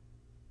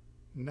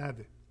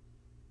نده.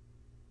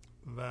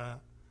 و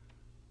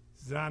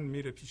زن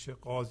میره پیش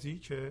قاضی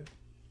که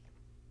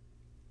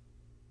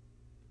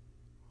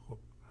خب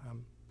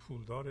هم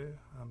پول داره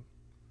هم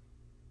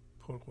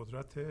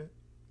پرقدرته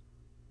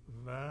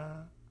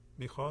و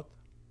میخواد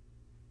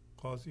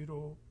قاضی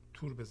رو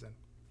تور بزنه.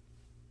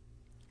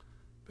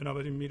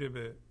 بنابراین میره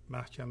به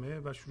محکمه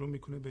و شروع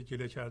میکنه به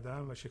گله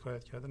کردن و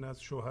شکایت کردن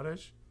از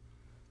شوهرش.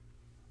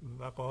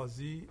 و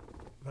قاضی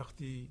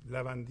وقتی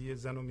لوندی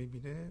زن رو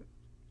میبینه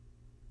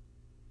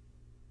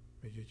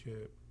میگه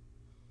که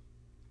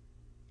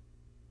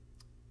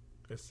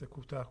قصه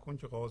کوتاه کن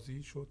که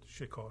قاضی شد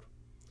شکار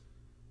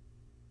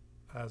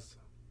از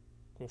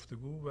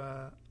گفتگو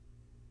و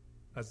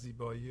از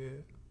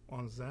زیبایی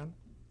آن زن.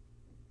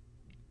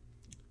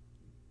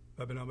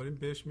 و بنابراین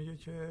بهش میگه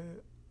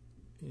که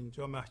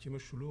اینجا محکمه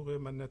شلوغه،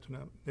 من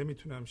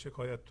نمیتونم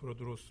شکایت تو رو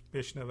درست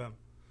بشنوم،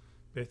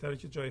 بهتره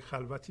که جای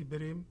خلوتی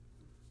بریم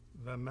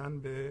و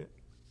من به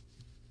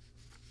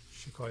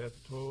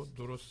شکایت تو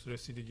درست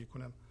رسیدگی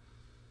کنم.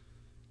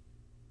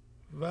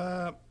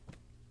 و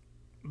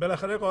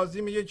بالاخره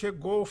قاضی میگه که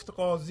گفت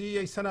قاضی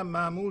ای صنم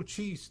معمول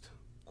چیست؟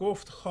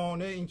 گفت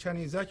خانه این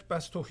کنیزک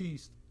بس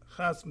تهیست.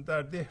 خصم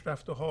در ده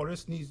رفت و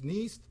حارس نیز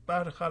نیست،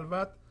 بر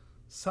خلوت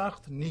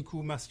سخت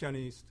نیکو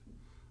مسکنی است.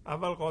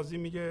 اول قاضی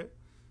میگه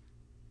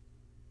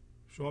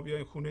شما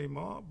بیاین خونه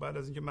ما بعد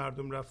از اینکه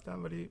مردم رفتن،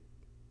 ولی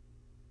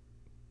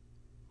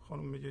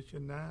خانم میگه که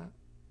نه،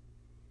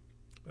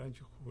 برای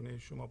اینکه خونه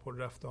شما پر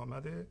رفت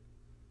آمده.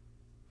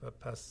 و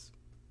پس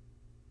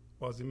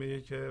قاضی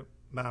میگه که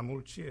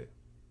معمول چیه؟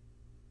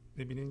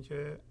 میبینین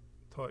که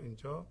تا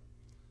اینجا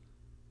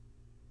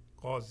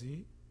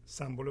قاضی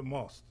سمبل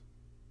ماست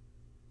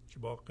که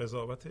با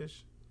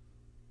قضاوتش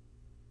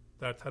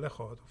در تله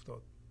خواهد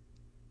افتاد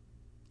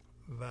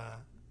و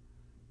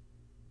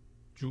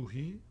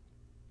جوحی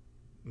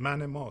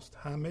من ماست.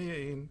 همه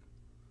این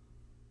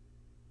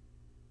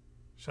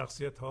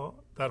شخصیت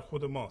ها در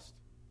خود ماست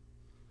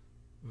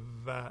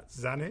و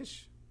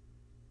زنش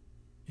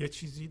یه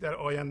چیزی در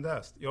آینده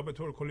است یا به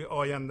طور کلی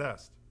آینده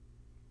است.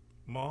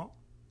 ما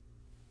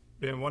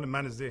به عنوان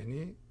من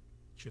ذهنی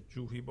که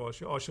جوحی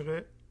باشه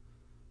عاشق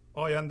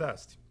آینده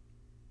هستیم.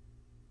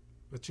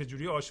 و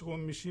چجوری عاشق اون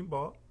میشیم؟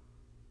 با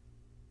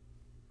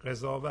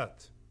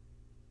قضاوت.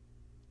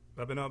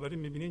 و بنابراین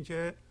میبینین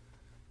که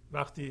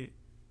وقتی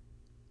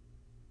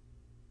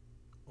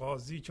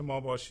قاضی که ما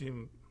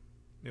باشیم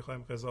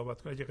میخوایم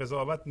قضاوت کنیم، اگه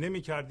قضاوت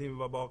نمی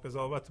کردیم و با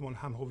قضاوتمون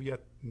هم هویت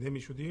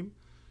نمی شدیم،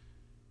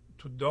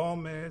 تو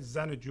دام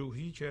زن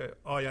جوحی که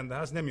آینده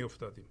هست نمی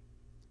افتادیم.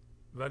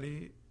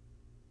 ولی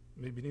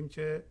میبینیم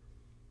که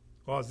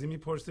قاضی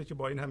میپرسه که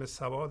با این همه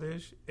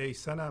سوادش ای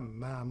صنم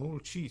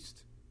معمول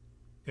چیست؟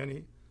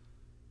 یعنی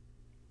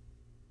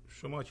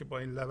شما که با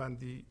این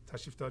لوندی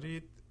تشریف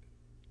دارید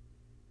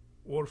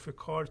عرف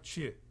کار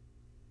چیه؟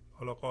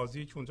 حالا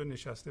قاضی که اونجا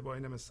نشسته با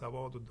این همه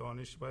سواد و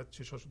دانش باید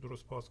چشاشو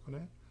درست باز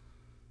کنه،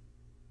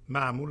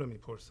 معمول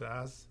میپرسه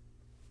از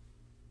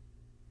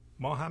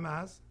ما، هم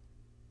از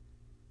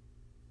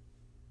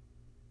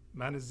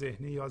من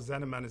ذهنی یا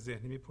زن من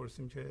ذهنی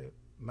میپرسیم که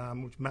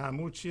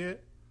معمول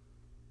چیه؟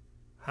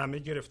 همه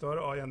گرفتار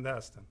آینده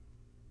هستن.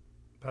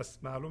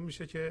 پس معلوم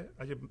میشه که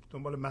اگه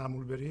دنبال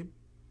معمول بریم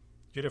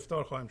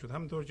گرفتار خواهیم شد،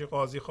 همونطور که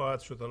قاضی خواهد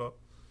شد. حالا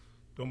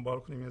دنبال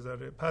کنیم یه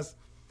ذره. پس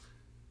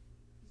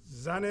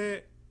زن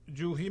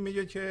جوحی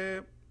میگه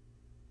که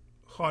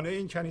خانه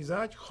این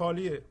کنیزک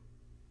خالیه،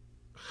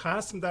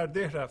 خصم در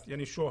ده رفت،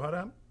 یعنی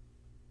شوهرم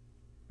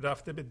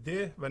رفته به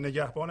ده و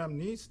نگهبانم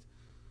نیست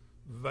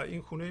و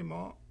این خونه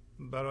ما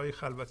برای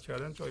خلوت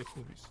کردن جای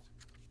خوبی است.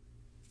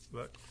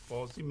 و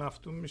قاضی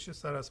مفتون میشه،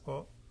 سر از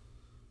پا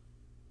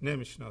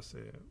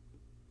نمیشناسه.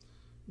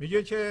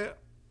 میگه که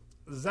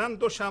زن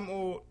دو شمع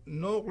و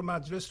نقل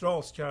مجلس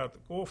راست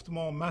کرد، گفت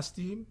ما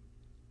مستیم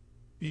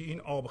بی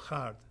این آب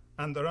خورد.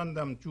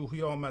 اندرندم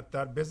جوحی آمد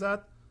در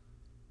بزد،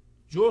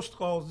 جست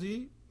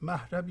قاضی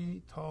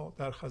مهربی تا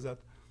در خزد.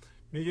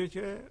 میگه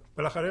که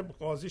بالاخره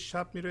قاضی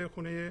شب میره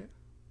خونه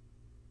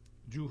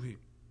جوحی،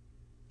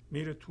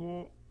 میره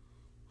تو،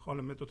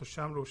 خانم دو تا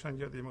شمع روشن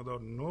کرده، یه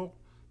مقدار نقل،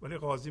 ولی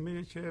قاضی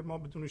میگه که ما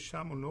بدون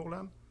شمع و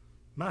نقلم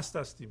مست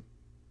هستیم.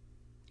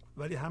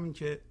 ولی همین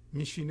که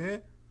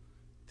میشینه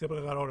طبق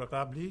قرار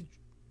قبلی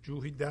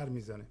جوحی در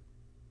میزنه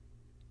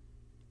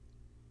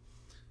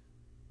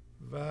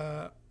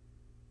و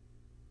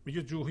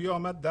میگه جوحی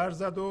آمد در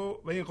زد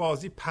و این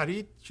قاضی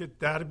پرید که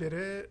در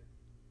بره،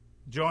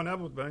 جا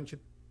نبود، برای اینکه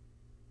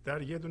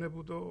در یه دونه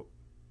بود و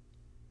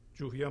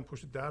جوحی هم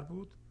پشت در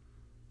بود.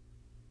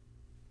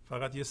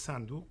 فقط یه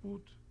صندوق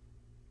بود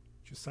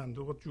که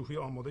صندوق جوحی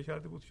آماده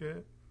کرده بود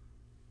که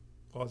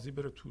قاضی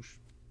بره توش.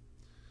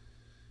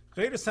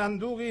 غیر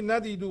صندوقی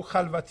ندید و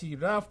خلوتی،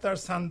 رفت در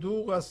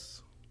صندوق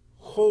از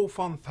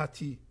خوفان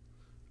فتی.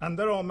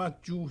 اندر آمد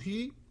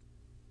جوحی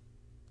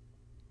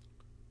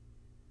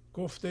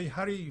گفت ای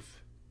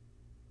حریف،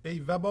 ای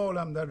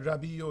وبالم در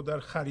ربیع و در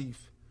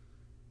خریف.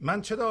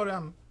 من چه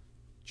دارم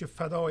که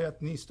فدایت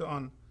نیست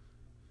آن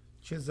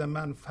که ز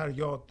من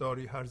فریاد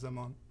داری هر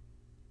زمان.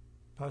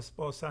 پس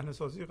با صحنه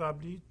سازی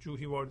قبلی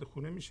جوحی وارد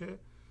خونه میشه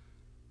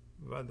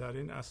و در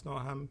این اثنا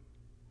هم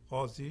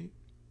قاضی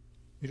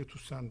میره تو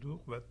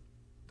صندوق و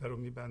در رو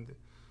میبنده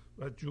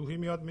و جوحی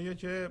میاد میگه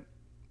که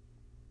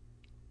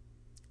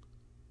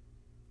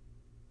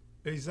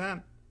ای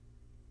زن،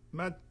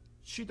 من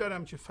چی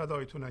دارم که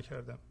فدای تو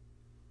نکردم،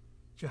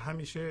 که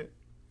همیشه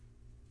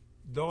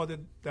داد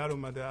در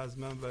اومده از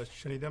من و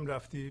شنیدم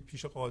رفتی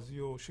پیش قاضی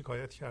و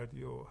شکایت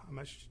کردی و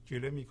همش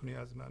گله میکنی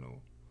از من و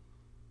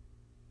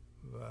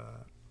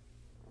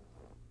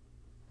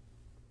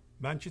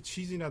من که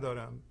چیزی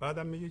ندارم.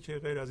 بعدم میگه که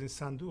غیر از این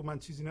صندوق من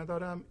چیزی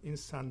ندارم. این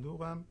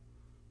صندوقم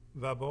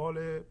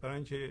وبال، برای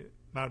اینکه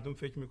مردم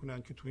فکر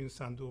میکنن که تو این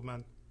صندوق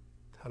من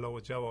طلا و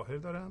جواهر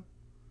دارم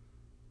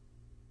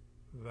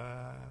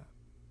و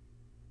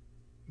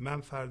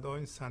من فردا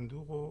این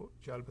صندوق رو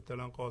که البته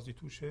الان قاضی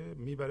توشه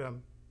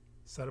میبرم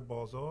سر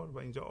بازار و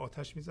اینجا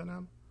آتش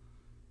میزنم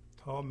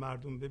تا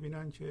مردم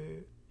ببینن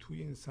که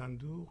توی این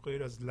صندوق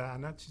غیر از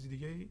لعنت چیز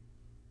دیگه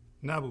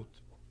نبود.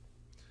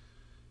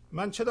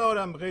 من چه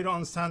دارم غیر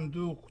آن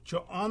صندوق که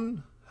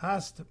آن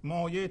هست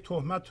مایه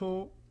تهمت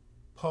و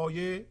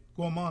پایه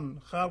گمان.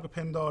 خلق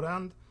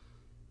پندارند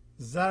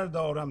زر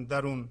دارم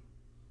درون،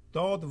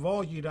 داد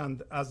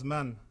واگیرند از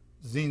من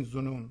زین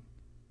ظنون.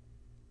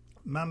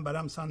 من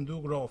برم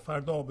صندوق را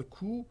فردا به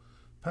کو،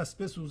 پس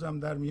بسوزم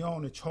در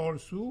میان چار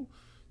سو.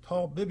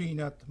 تا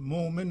ببیند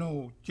مومن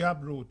و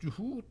جبر و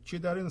جهود، که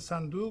در این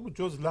صندوق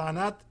جز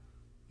لعنت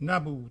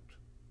نبود.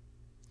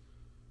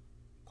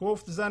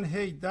 گفت زن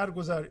هی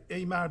درگذر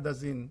ای مرد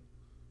از این،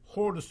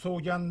 خورد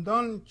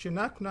سوگندان که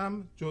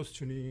نکنم جز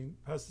چنین.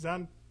 پس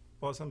زن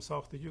بازم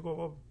ساختگی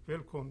گفت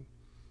ول کن،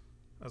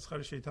 از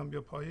خر شیطان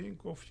بیا پایین.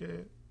 گفت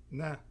که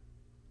نه،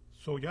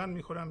 سوگند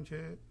میخورم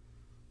که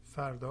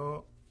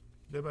فردا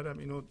ببرم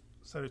اینو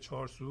سر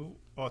چارسو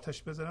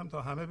آتش بزنم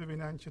تا همه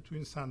ببینن که تو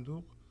این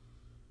صندوق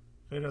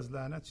غیر از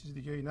لعنت چیز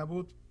دیگه ای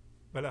نبود.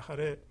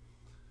 بالاخره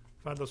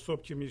فردا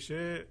صبح که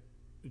میشه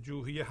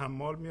جوحی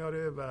حمال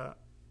میاره و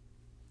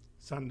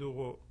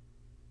صندوقو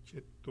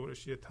که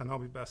دورش یه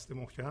تنابی بسته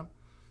محکم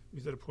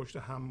میذاره پشت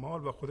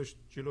حمال و خودش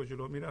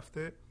جلو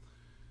میرفته.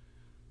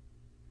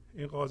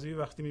 این قاضی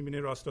وقتی میبینه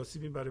راست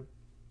میبره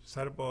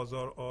سر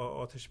بازار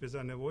آتش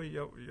بزنه و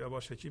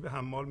یواشکی به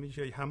حمال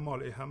میگه ای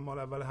حمال.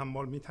 اول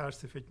حمال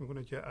میترسه، فکر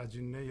میکنه که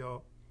اجنه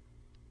یا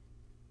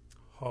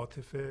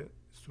هاتف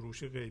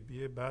سروش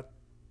غیبیه. بعد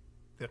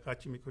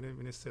دقت میکنه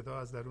میبینه صدا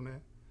از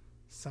درون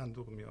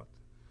صندوق میاد.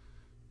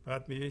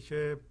 بعد میگه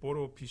که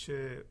برو پیش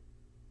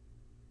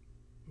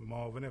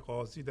معاون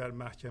قاضی در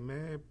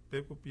محکمه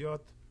بگو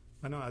بیاد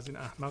منو از این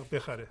احمق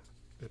بخره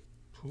به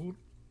پول.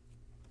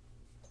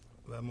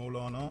 و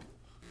مولانا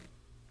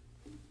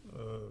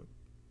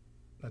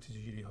نتیجه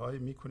گیری های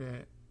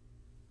میکنه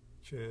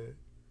که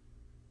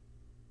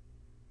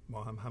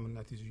ما هم همون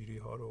نتیجه گیری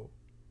ها رو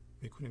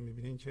میکنیم.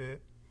 میبینیم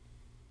که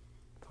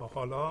تا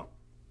حالا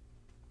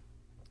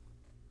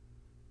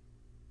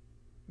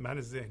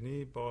من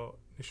ذهنی با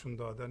نشون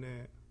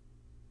دادن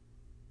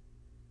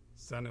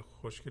زن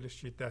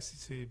خوشگلش یه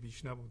دسیسه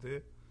بیش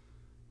نبوده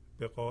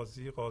به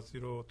قاضی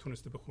رو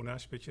تونسته به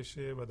خونهش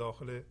بکشه و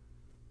داخل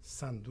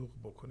صندوق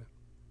بکنه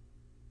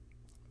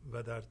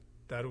و در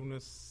درون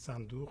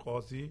صندوق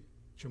قاضی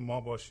که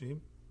ما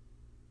باشیم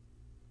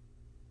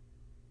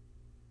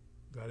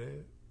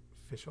داره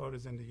فشار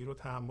زندگی رو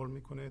تحمل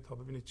میکنه تا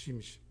ببینه چی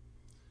میشه.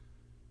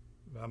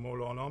 و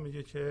مولانا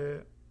میگه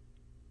که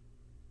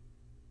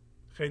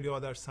خیلی ها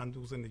در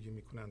صندوق زندگی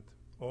میکنند.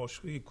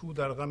 عاشقی کو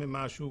در غم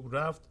معشوق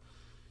رفت،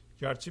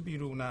 گرچه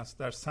بیرون است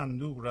در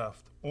صندوق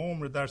رفت.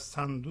 عمر در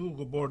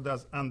صندوق برد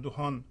از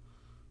اندوهان،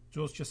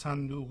 جز که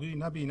صندوقی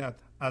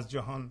نبیند از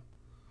جهان.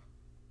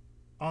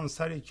 آن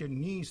سری که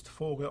نیست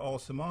فوق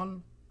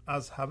آسمان،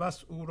 از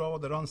هوس او را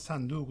در آن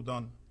صندوق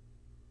دان.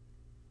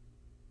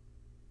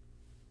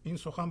 این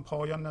سخن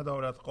پایان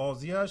ندارد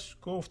قاضیش،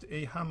 گفت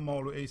ای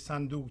حمال و ای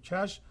صندوق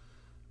کش.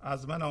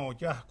 از من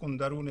آگه کن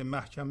درون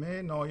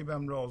محکمه،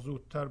 نایبم را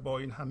زودتر با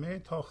این همه.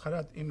 تا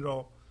خرد این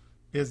را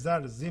به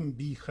زر زین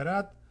بی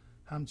خرد،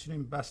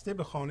 همچنین بسته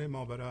به خانه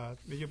ما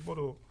برد. میگه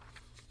برو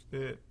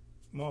به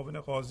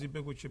معاون قاضی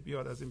بگو که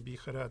بیاد از این بی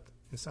خرد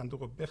این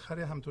صندوق رو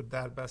بخره، همطور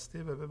در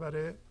بسته و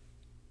ببره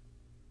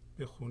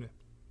به خونه.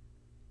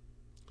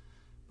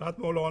 بعد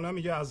مولانا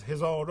میگه از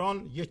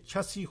هزاران یک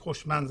کسی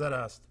خوشمنظر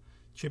است،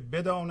 که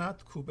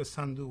بداند کو به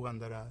صندوق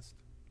اندر است.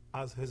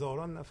 از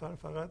هزاران نفر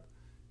فقط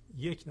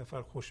یک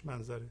نفر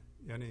خوشمنظره،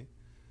 یعنی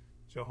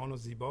جهان رو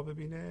زیبا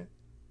ببینه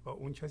و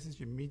اون کسی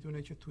که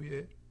میدونه که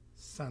توی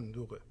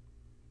صندوقه.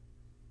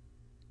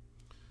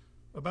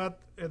 و بعد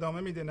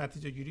ادامه میده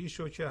نتیجه گیری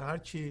شو که هر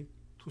کی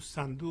تو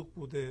صندوق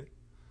بوده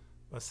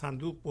و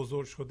صندوق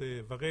بزرگ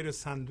شده و غیر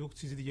صندوق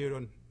چیزی دیگه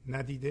رو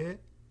ندیده،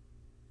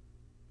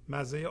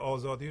 مزه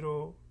آزادی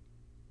رو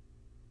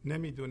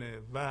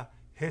نمیدونه و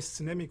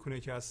حس نمیکنه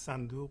که از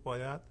صندوق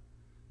باید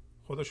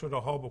خودش رو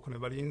رها بکنه.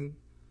 ولی این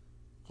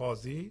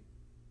قاضی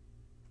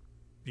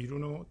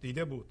بیرون رو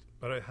دیده بود،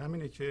 برای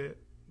همینه که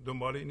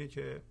دنبال اینه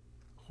که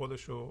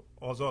خودشو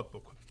آزاد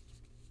بکنه.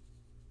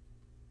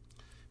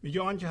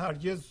 میگه آنکه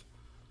هرگز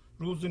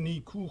روز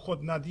نیکو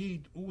خود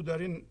ندید، او در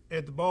این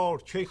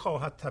ادبار کی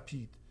خواهد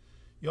تپید.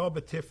 یا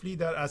به طفلی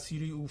در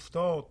اسیری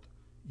افتاد،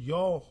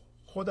 یا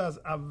خود از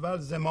اول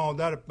ز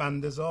مادر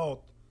بنده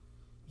زاد.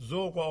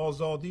 ذوق و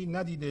آزادی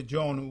ندیده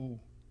جان او،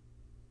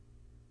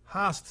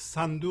 هست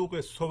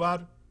صندوق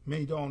صور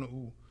میدان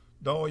او.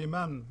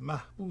 دایما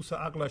محبوس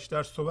عقلش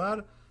در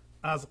صور،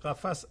 از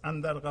قفس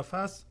اندر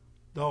قفس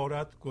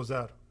دارد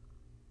گذر.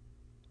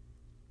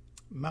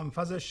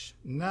 منفذش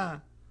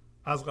نه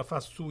از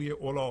قفس سوی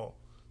علا،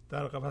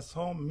 در قفس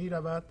ها می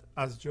رود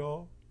از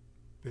جا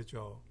به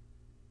جا.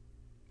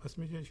 پس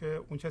میگه که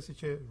اون کسی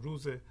که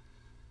روز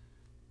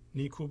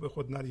نیکو به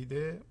خود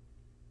ندیده،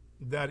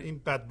 در این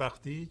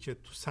بدبختی که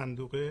تو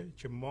صندوقه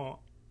که ما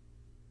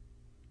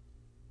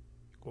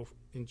گفت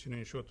این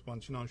چنین شد وان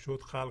چنان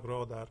شد، خلق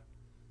را در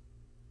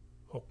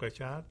حقه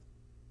کرد،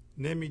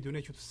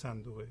 نمیدونه که تو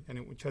صندوقه. یعنی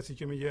اون کسی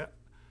که میگه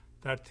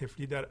در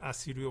طفلی در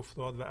اسیری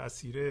افتاد و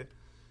اسیره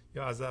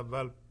یا از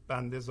اول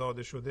بنده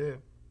زاده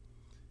شده،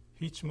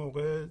 هیچ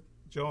موقع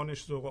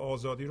جانش ذوق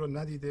آزادی رو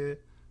ندیده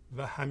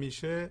و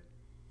همیشه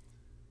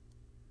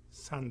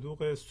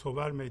صندوق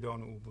صور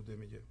میدان او بوده.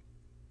 میگه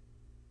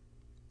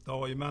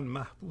دایما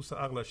محبوس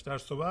عقلش در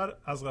صور،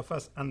 از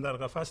قفس اندر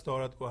قفس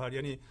دارد گوهر.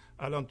 یعنی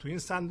الان تو این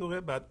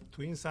صندوقه، بعد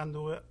تو این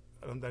صندوقه،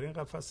 الان در این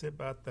قفسه،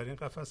 بعد در این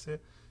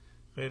قفسه،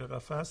 غیر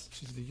قفس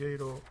چیز دیگه ای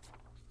رو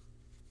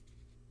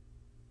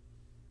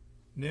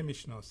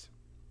نمیشناسه.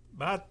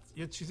 بعد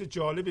یه چیز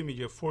جالبی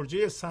میگه،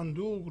 فرجه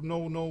صندوق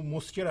نو نو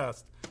مسکر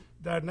است،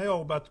 در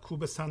نیابد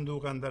کوب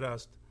صندوق اندر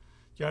است.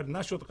 گر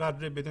نشد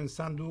قدر بدین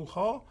صندوق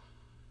ها،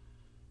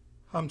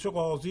 همچو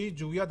قاضی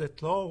جوید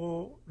اطلاق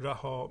و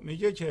رها.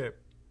 میگه که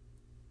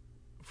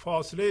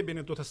فاصله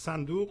بین دو تا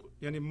صندوق،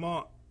 یعنی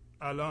ما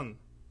الان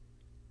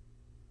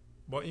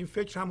با این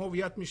فکر هم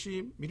هویت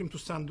میشیم، میریم تو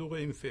صندوق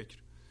این فکر،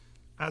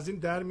 از این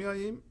در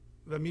میاییم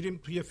و میریم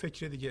توی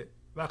فکر دیگه.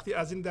 وقتی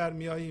از این در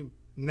میاییم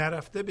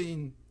نرفته به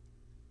این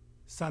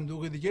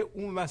صندوق دیگه،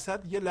 اون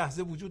وسط یه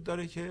لحظه وجود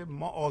داره که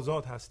ما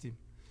آزاد هستیم.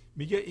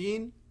 میگه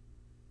این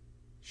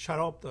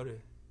شراب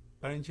داره،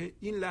 برای اینکه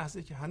این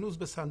لحظه که هنوز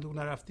به صندوق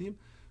نرفتیم،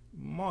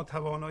 ما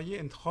توانایی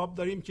انتخاب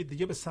داریم که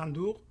دیگه به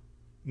صندوق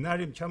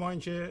نریم. کما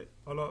اینکه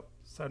حالا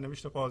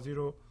سرنوشت قاضی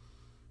رو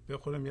به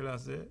خودم یه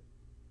لحظه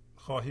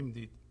خواهیم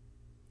دید.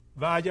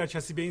 و اگر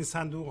کسی به این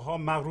صندوق ها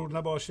مغرور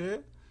نباشه،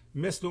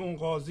 مثل اون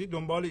قاضی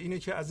دنبال اینه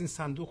که از این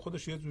صندوق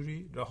خودش یه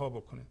جوری رها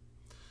بکنه.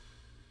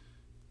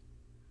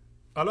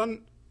 الان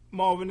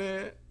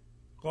معاون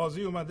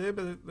قاضی اومده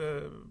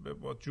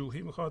با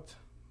جوهی میخواد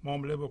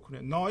معامله بکنه.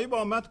 نایب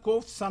آمد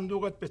گفت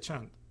صندوقت به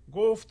چند؟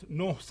 گفت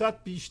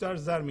 900 بیشتر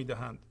زر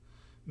میدهند.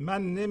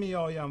 من نمی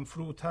آیم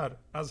فروتر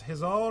از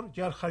 1000،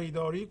 گر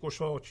خریداری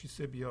گشا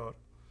کیسه بیار.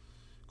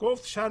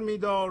 گفت شرمی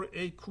دار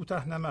ای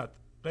کوته نمد،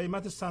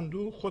 قیمت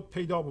صندوق خود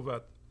پیدا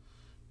بود.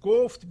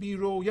 گفت بی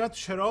رویت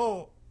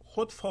شرا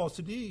خود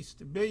فاسدی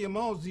است، بی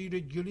ما زیر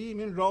گلیم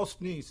این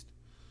راست نیست.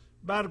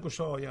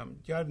 برگشایم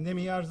گر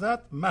نمی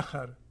ارزد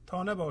مخر،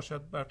 تا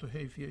نباشد بر تو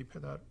حیفی ای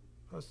پدر.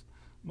 پس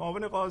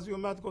معاون قاضی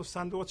اومد گفت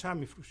صندوق چند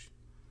میفروشی؟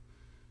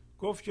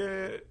 گفت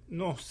که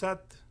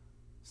 900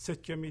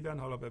 سکه میدن،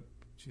 حالا به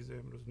چیز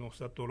امروز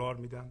 900 دلار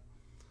میدن،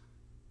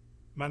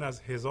 من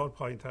از 1000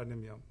 پایین تر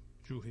نمیام.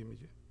 جوهی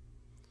میگه.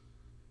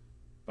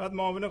 بعد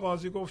معاون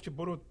قاضی گفت که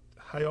برو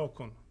حیا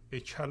کن ای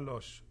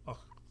کلاش،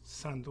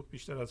 صندوق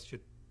بیشتر از که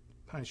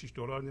 5-6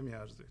 دلار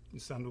نمیارزه، این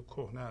صندوق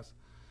کهنه است.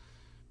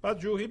 بعد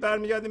جوهی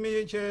برمیگرده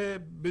میگه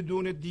که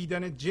بدون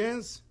دیدن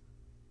جنس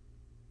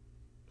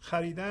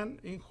خریدن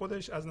این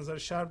خودش از نظر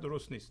شرع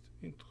درست نیست،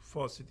 این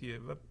فاسدیه.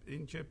 و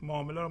این که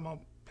معامله رو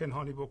ما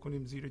پنهانی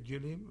بکنیم زیر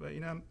گلیم و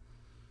اینم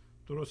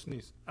درست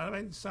نیست. الان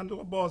این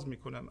صندوق باز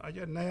میکنم،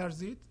 اگر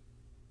نیارزید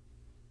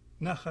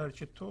نخر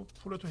که تو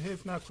پولتو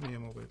حیف نکنی یه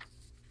موقع.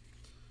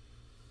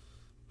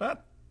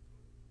 بعد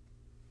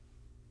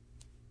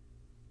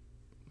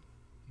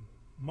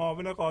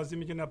معاون قاضی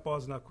میگه نه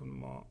باز نکن،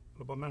 ما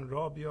با من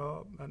راه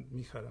بیا، من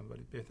میخرم،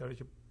 ولی بهتره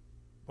که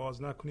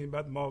باز نکنیم.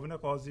 بعد معاون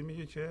قاضی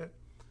میگه که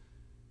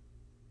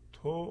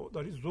تو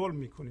داری ظلم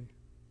میکنی،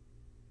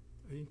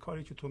 این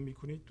کاری که تو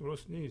میکنی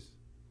درست نیست،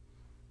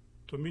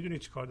 تو میدونی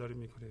چی کار داری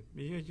میکنی.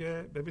 میگه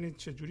که ببینید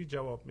چه جوری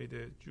جواب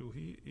میده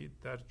جوهی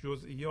در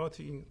جزئیات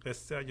این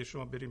قصه. اگه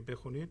شما بریم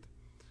بخونید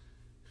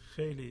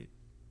خیلی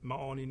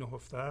معانی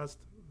نهفته است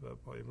و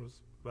ما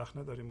امروز وقت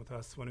نداریم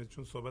متاسفانه،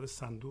 چون صحبت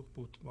صندوق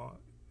بود. ما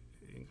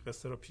این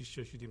قصه رو پیش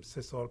کشیدیم،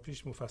 3 سال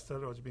پیش مفصل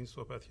راجع به این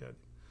صحبت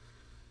کردیم.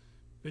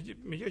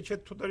 میگه که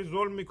تو داری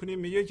ظلم میکنی.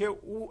 میگه که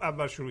او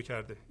اول شروع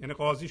کرده، یعنی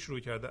قاضی شروع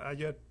کرده.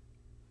 اگر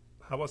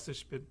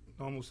حواسش به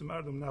ناموس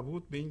مردم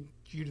نبود به این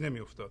گیر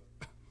نمیافتاد.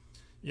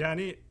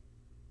 یعنی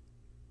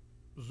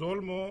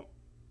ظلم رو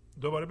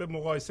دوباره به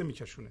مقایسه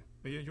میکشونه.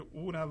 میگه که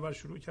اون اول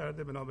شروع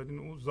کرده، بنابراین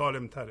او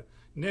ظالم تره.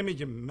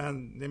 نمیگه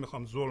من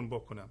نمیخوام ظلم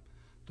بکنم،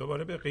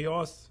 دوباره به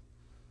قیاس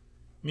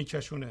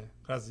میکشونه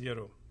قضیه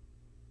رو.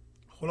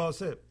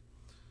 خلاصه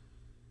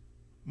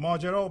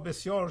ماجرا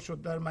بسیار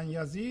شد در من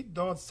یزید،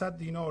 داد 100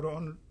 دینار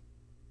آن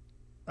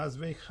از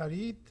وی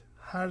خرید.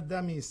 هر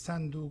دمی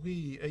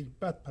صندوقی ای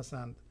بد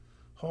پسند،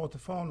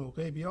 هاتفان و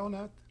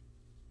غیبیانت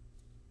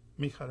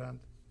میخرند.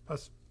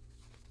 پس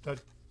در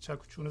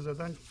چک و چونه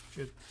زدن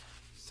که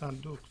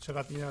صندوق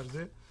چقدر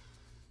میارزه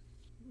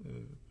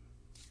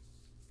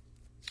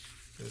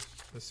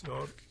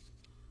بسیار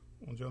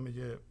اونجا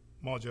میگه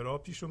ماجرا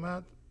پیش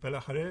اومد.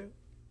 بالاخره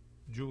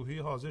جوهی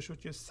حاضر شد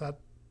که 100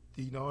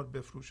 دینار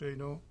بفروشه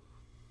اینو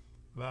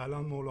و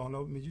الان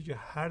مولانا میگه که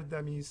هر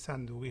دمی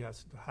صندوقی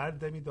هست، هر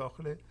دمی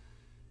داخل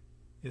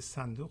یه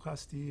صندوق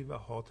هستی و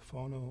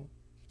هاتفان و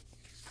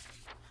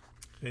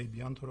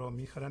غیبیان تو را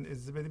میخرن.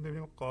 اجازه بدیم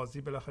ببینیم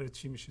قاضی بالاخره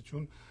چی میشه.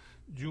 چون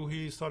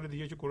جوهی سال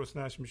دیگه که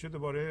گرسنه‌اش میشه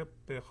دوباره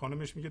به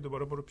خانمش میگه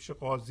دوباره برو پیش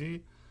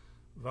قاضی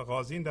و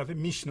قاضی این دفعه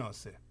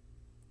میشناسه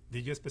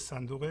دیگه به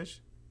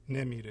صندوقش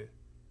نمیره.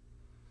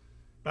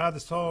 بعد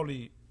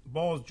سالی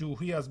باز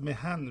جوهی از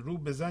مهن رو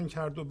به زن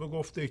کرد و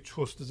بگفت ای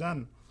چست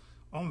زن،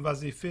 آن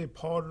وظیفه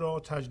پار را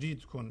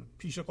تجدید کن،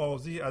 پیش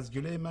قاضی از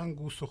گله من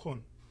گو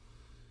سخن.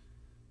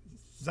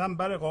 زن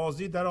بر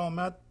قاضی در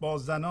آمد با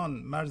زنان،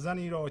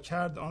 مرزنی را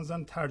کرد آن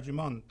زن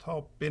ترجمان،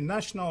 تا به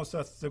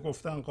نشناست ز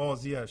گفتن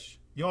قاضیش،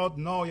 یاد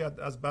ناید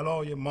از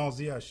بلای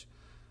ماضیش.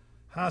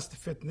 هست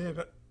فتنه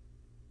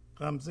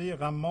غمزه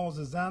غماز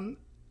زن،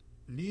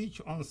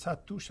 لیک آن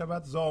صدتو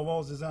شود ز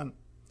آواز زن.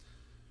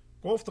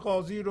 گفت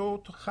قاضی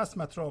رو تو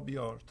خصمت را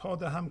بیار، تا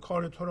دهم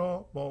کار تو را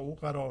با او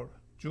قرار.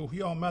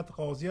 جوهی آمد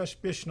قاضیش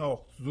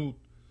بشناخت زود،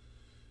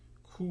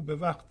 کو به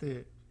وقت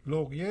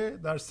لقیه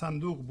در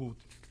صندوق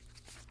بود.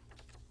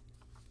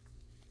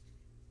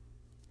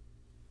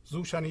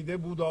 زو شنیده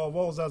بود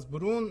آواز از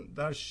برون،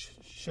 در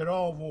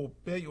شرا و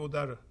بیع و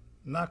در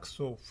نقص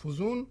و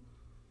فزون.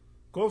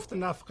 گفت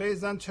نفقه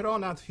زن چرا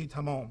ندهی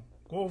تمام،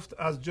 گفت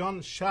از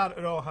جان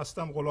شرع را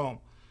هستم غلام.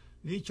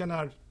 لیکن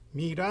ار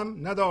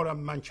میرم ندارم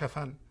من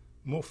کفن،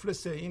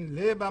 مفلس این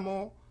لعبم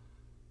و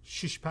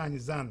 6-5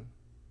 زن.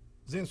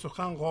 زین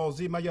سخن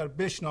قاضی مگر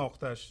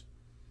بشناختش،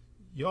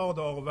 یاد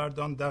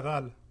آوردان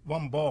دغل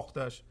وان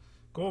باختش.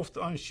 گفت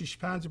آن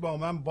 6-5 با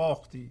من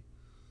باختی،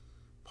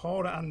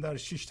 پار اندر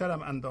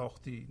 6ترم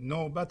انداختی.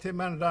 نوبت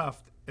من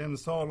رفت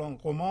امسال آن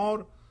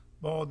قمار،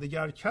 با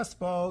دیگر کس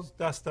باز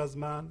دست از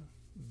من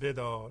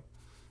بدار.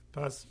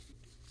 پس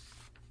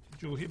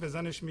جوهی به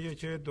زنش میگه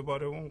که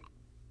دوباره اون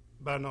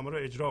برنامه رو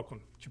اجرا کن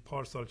که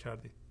پارسال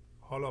کردی.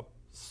 حالا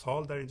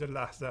سال در اینجا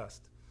لحظه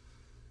است،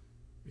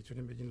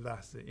 میتونیم بگیم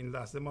لحظه. این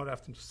لحظه ما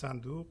رفتیم تو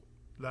صندوق،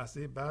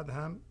 لحظه بعد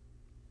هم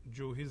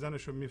جوهی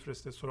زنش رو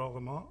میفرسته سراغ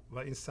ما و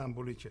این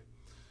سمبولیکه.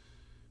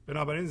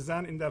 بنابراین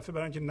زن این دفعه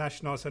برای اینکه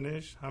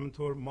نشناسنش،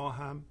 همونطور ما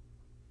هم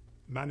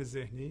من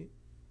ذهنی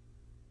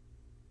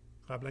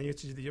قبلا یه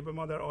چیز دیگه به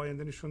ما در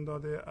آینده نشون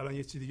داده، الان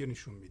یه چیز دیگه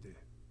نشون میده،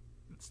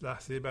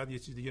 لحظه بعد یه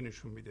چیز دیگه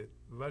نشون میده،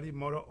 ولی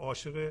ما رو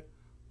عاشق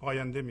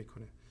آینده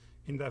میکنه.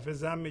 این دفعه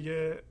زن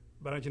میگه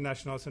برای اینکه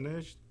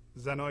نشناسنش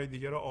زنای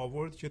دیگه رو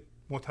آورد که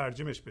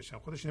مترجمش بشن.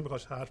 خودش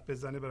نمیخواست حرف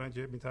بزنه برای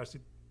اینکه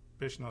میترسید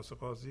بشناسه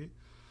قاضی.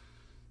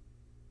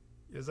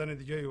 یه زن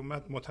دیگه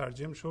اومد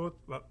مترجم شد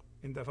و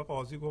این دفعه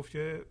قاضی گفت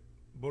که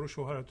برو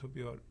شوهرتو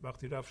بیار.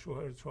 وقتی رفت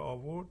شوهرتو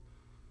آورد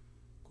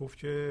گفت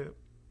که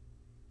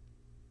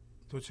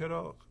تو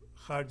چرا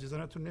خرج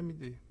زنتو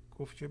نمیدی؟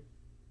 گفت که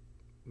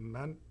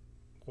من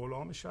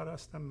غلام شرع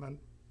هستم، من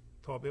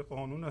تابع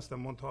قانون هستم،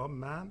 منتها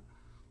من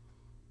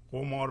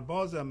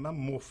قماربازم، من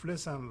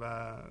مفلسم و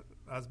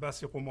از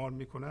بس قمار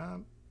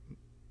میکنم.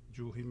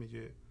 جوهی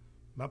میگه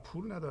من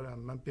پول ندارم،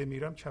 من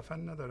بمیرم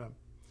کفن ندارم.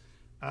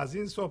 از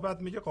این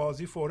صحبت میگه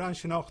قاضی فوراً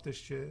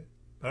شناختش که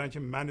برای اینکه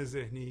من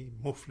ذهنی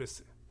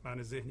مفلسه،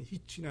 من ذهنی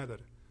هیچی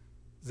نداره،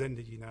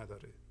 زندگی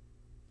نداره.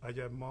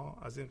 اگر ما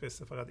از این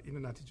قصه فقط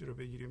این نتیجه رو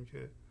بگیریم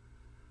که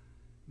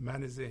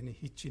من ذهنی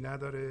هیچی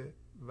نداره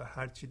و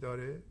هر چی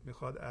داره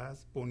میخواد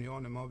از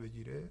بنیان ما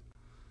بگیره.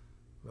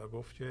 و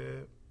گفت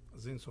که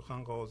از این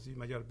سخن قاضی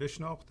مگر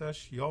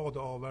بشناختش، یاد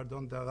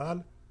آوردان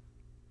دغل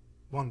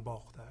وان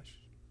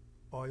باختش.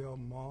 آیا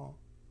ما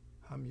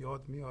هم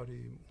یاد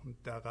میاریم اون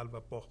دغل و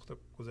باخت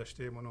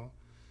گذشته منو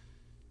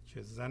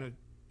که زن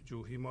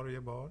جوهی ما رو یه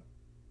بار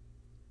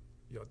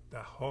یا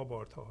 10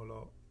 بار تا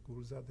حالا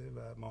گول زده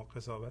و ما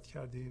قضاوت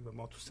کردیم و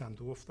ما تو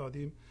صندوق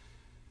افتادیم.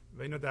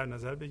 و اینو در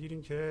نظر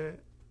بگیریم که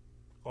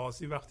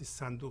قاضی وقتی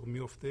صندوق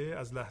میفته،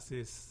 از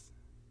لحظه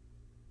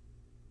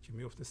که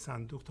میفته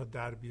صندوق تا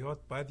در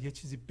بیاد باید یه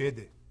چیزی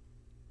بده.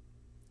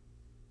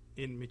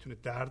 این میتونه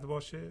درد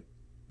باشه.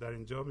 در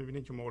اینجا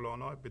میبینید که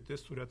مولانا به 2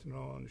 صورت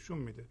رو نشون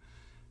میده،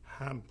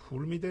 هم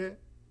پول میده،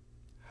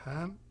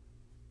 هم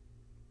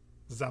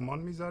زمان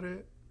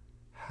میذاره،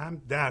 هم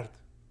درد.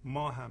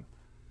 ما هم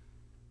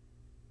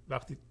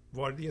وقتی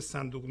وارد یه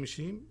صندوق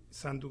میشیم،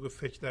 صندوق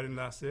فکر در این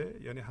لحظه،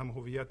 یعنی هم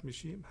هویت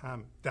میشیم،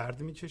 هم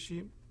درد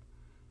میکشیم،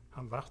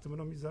 هم وقتمون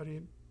رو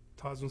میذاریم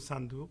تا از اون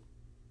صندوق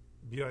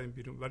بیایم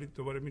بیرون، ولی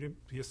دوباره میریم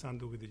توی یه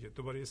صندوق دیگه،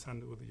 دوباره یه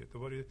صندوق دیگه،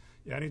 دوباره.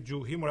 یعنی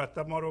جوهی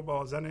مرتب ما رو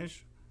با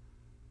زنش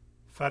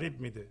فریب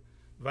میده.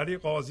 ولی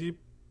قاضی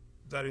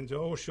در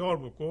اینجا هوشیار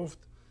بود،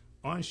 گفت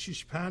آن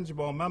 6-5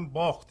 با من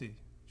باختی.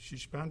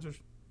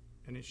 6-5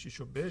 یعنی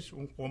 6 و بش،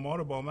 اون قمار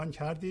رو با من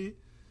کردی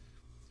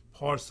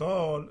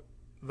پارسال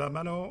و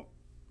منو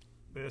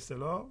به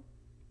اصطلاح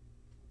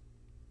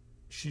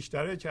شیش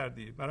دره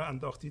کردی، مرا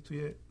انداختی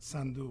توی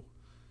صندوق.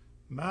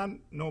 من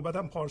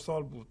نوبتم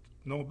پارسال بود،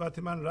 نوبت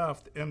من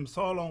رفت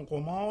امسال آن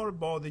قمار،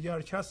 با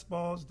دیگر کس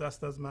باز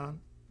دست از من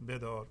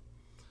بدار.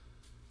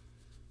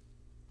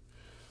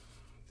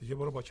 دیگه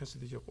برو با کسی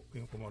دیگه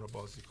این قمار رو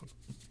بازی کن.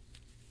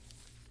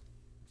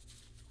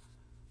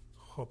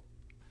 خب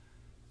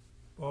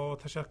با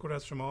تشکر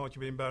از شما که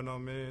به این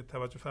برنامه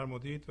توجه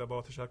فرمودید و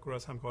با تشکر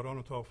از همکاران و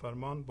اتاق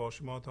فرمان با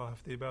شما تا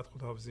هفته بعد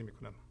خداحافظی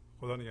میکنم.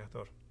 خدا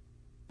نگهدار.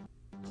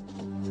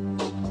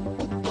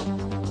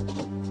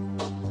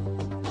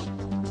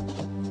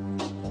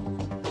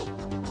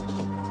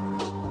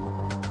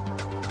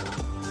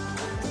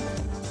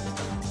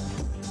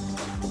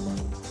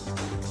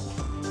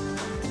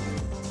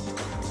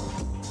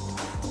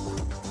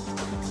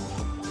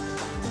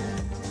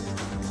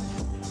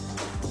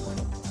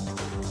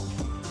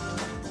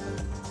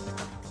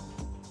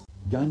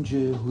 گنج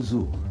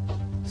حضور،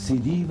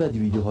 CD و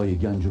دیویدیوهای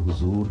گنج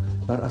حضور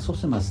بر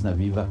اساس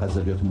مثنوی و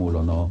غزلیات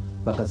مولانا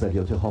و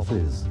غزلیات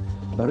حافظ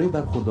برای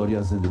برخورداری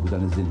از زنده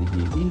بودن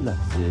زندگی این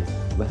لحظه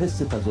و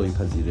حس فضای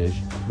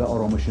پذیرش و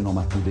آرامش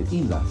نامحدود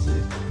این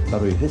لحظه،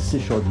 برای حس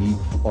شادی،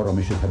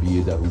 آرامش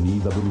طبیعی درونی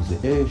و بروز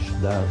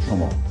عشق در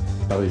شما،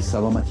 برای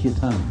سلامتی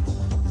تن،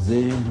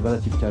 ذهن و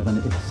لطیف کردن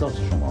احساس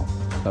شما،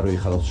 برای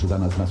خلاص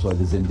شدن از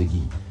مسائل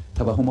زندگی،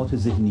 توهمات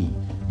ذهنی،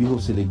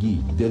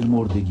 بی‌حوصلگی،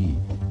 دلمردگی،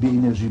 بی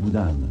انرژی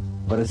بودن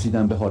و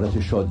رسیدن به حالت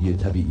شادی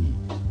طبیعی،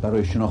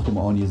 برای شناخت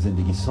معانی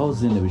زندگی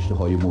ساز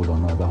نوشته‌های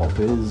مولانا و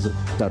حافظ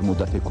در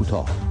مدت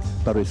کوتاه.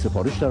 برای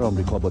سفارش در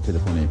آمریکا با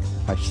تلفن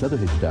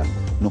 818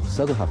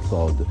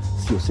 970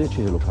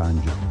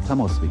 3345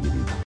 تماس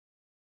بگیرید.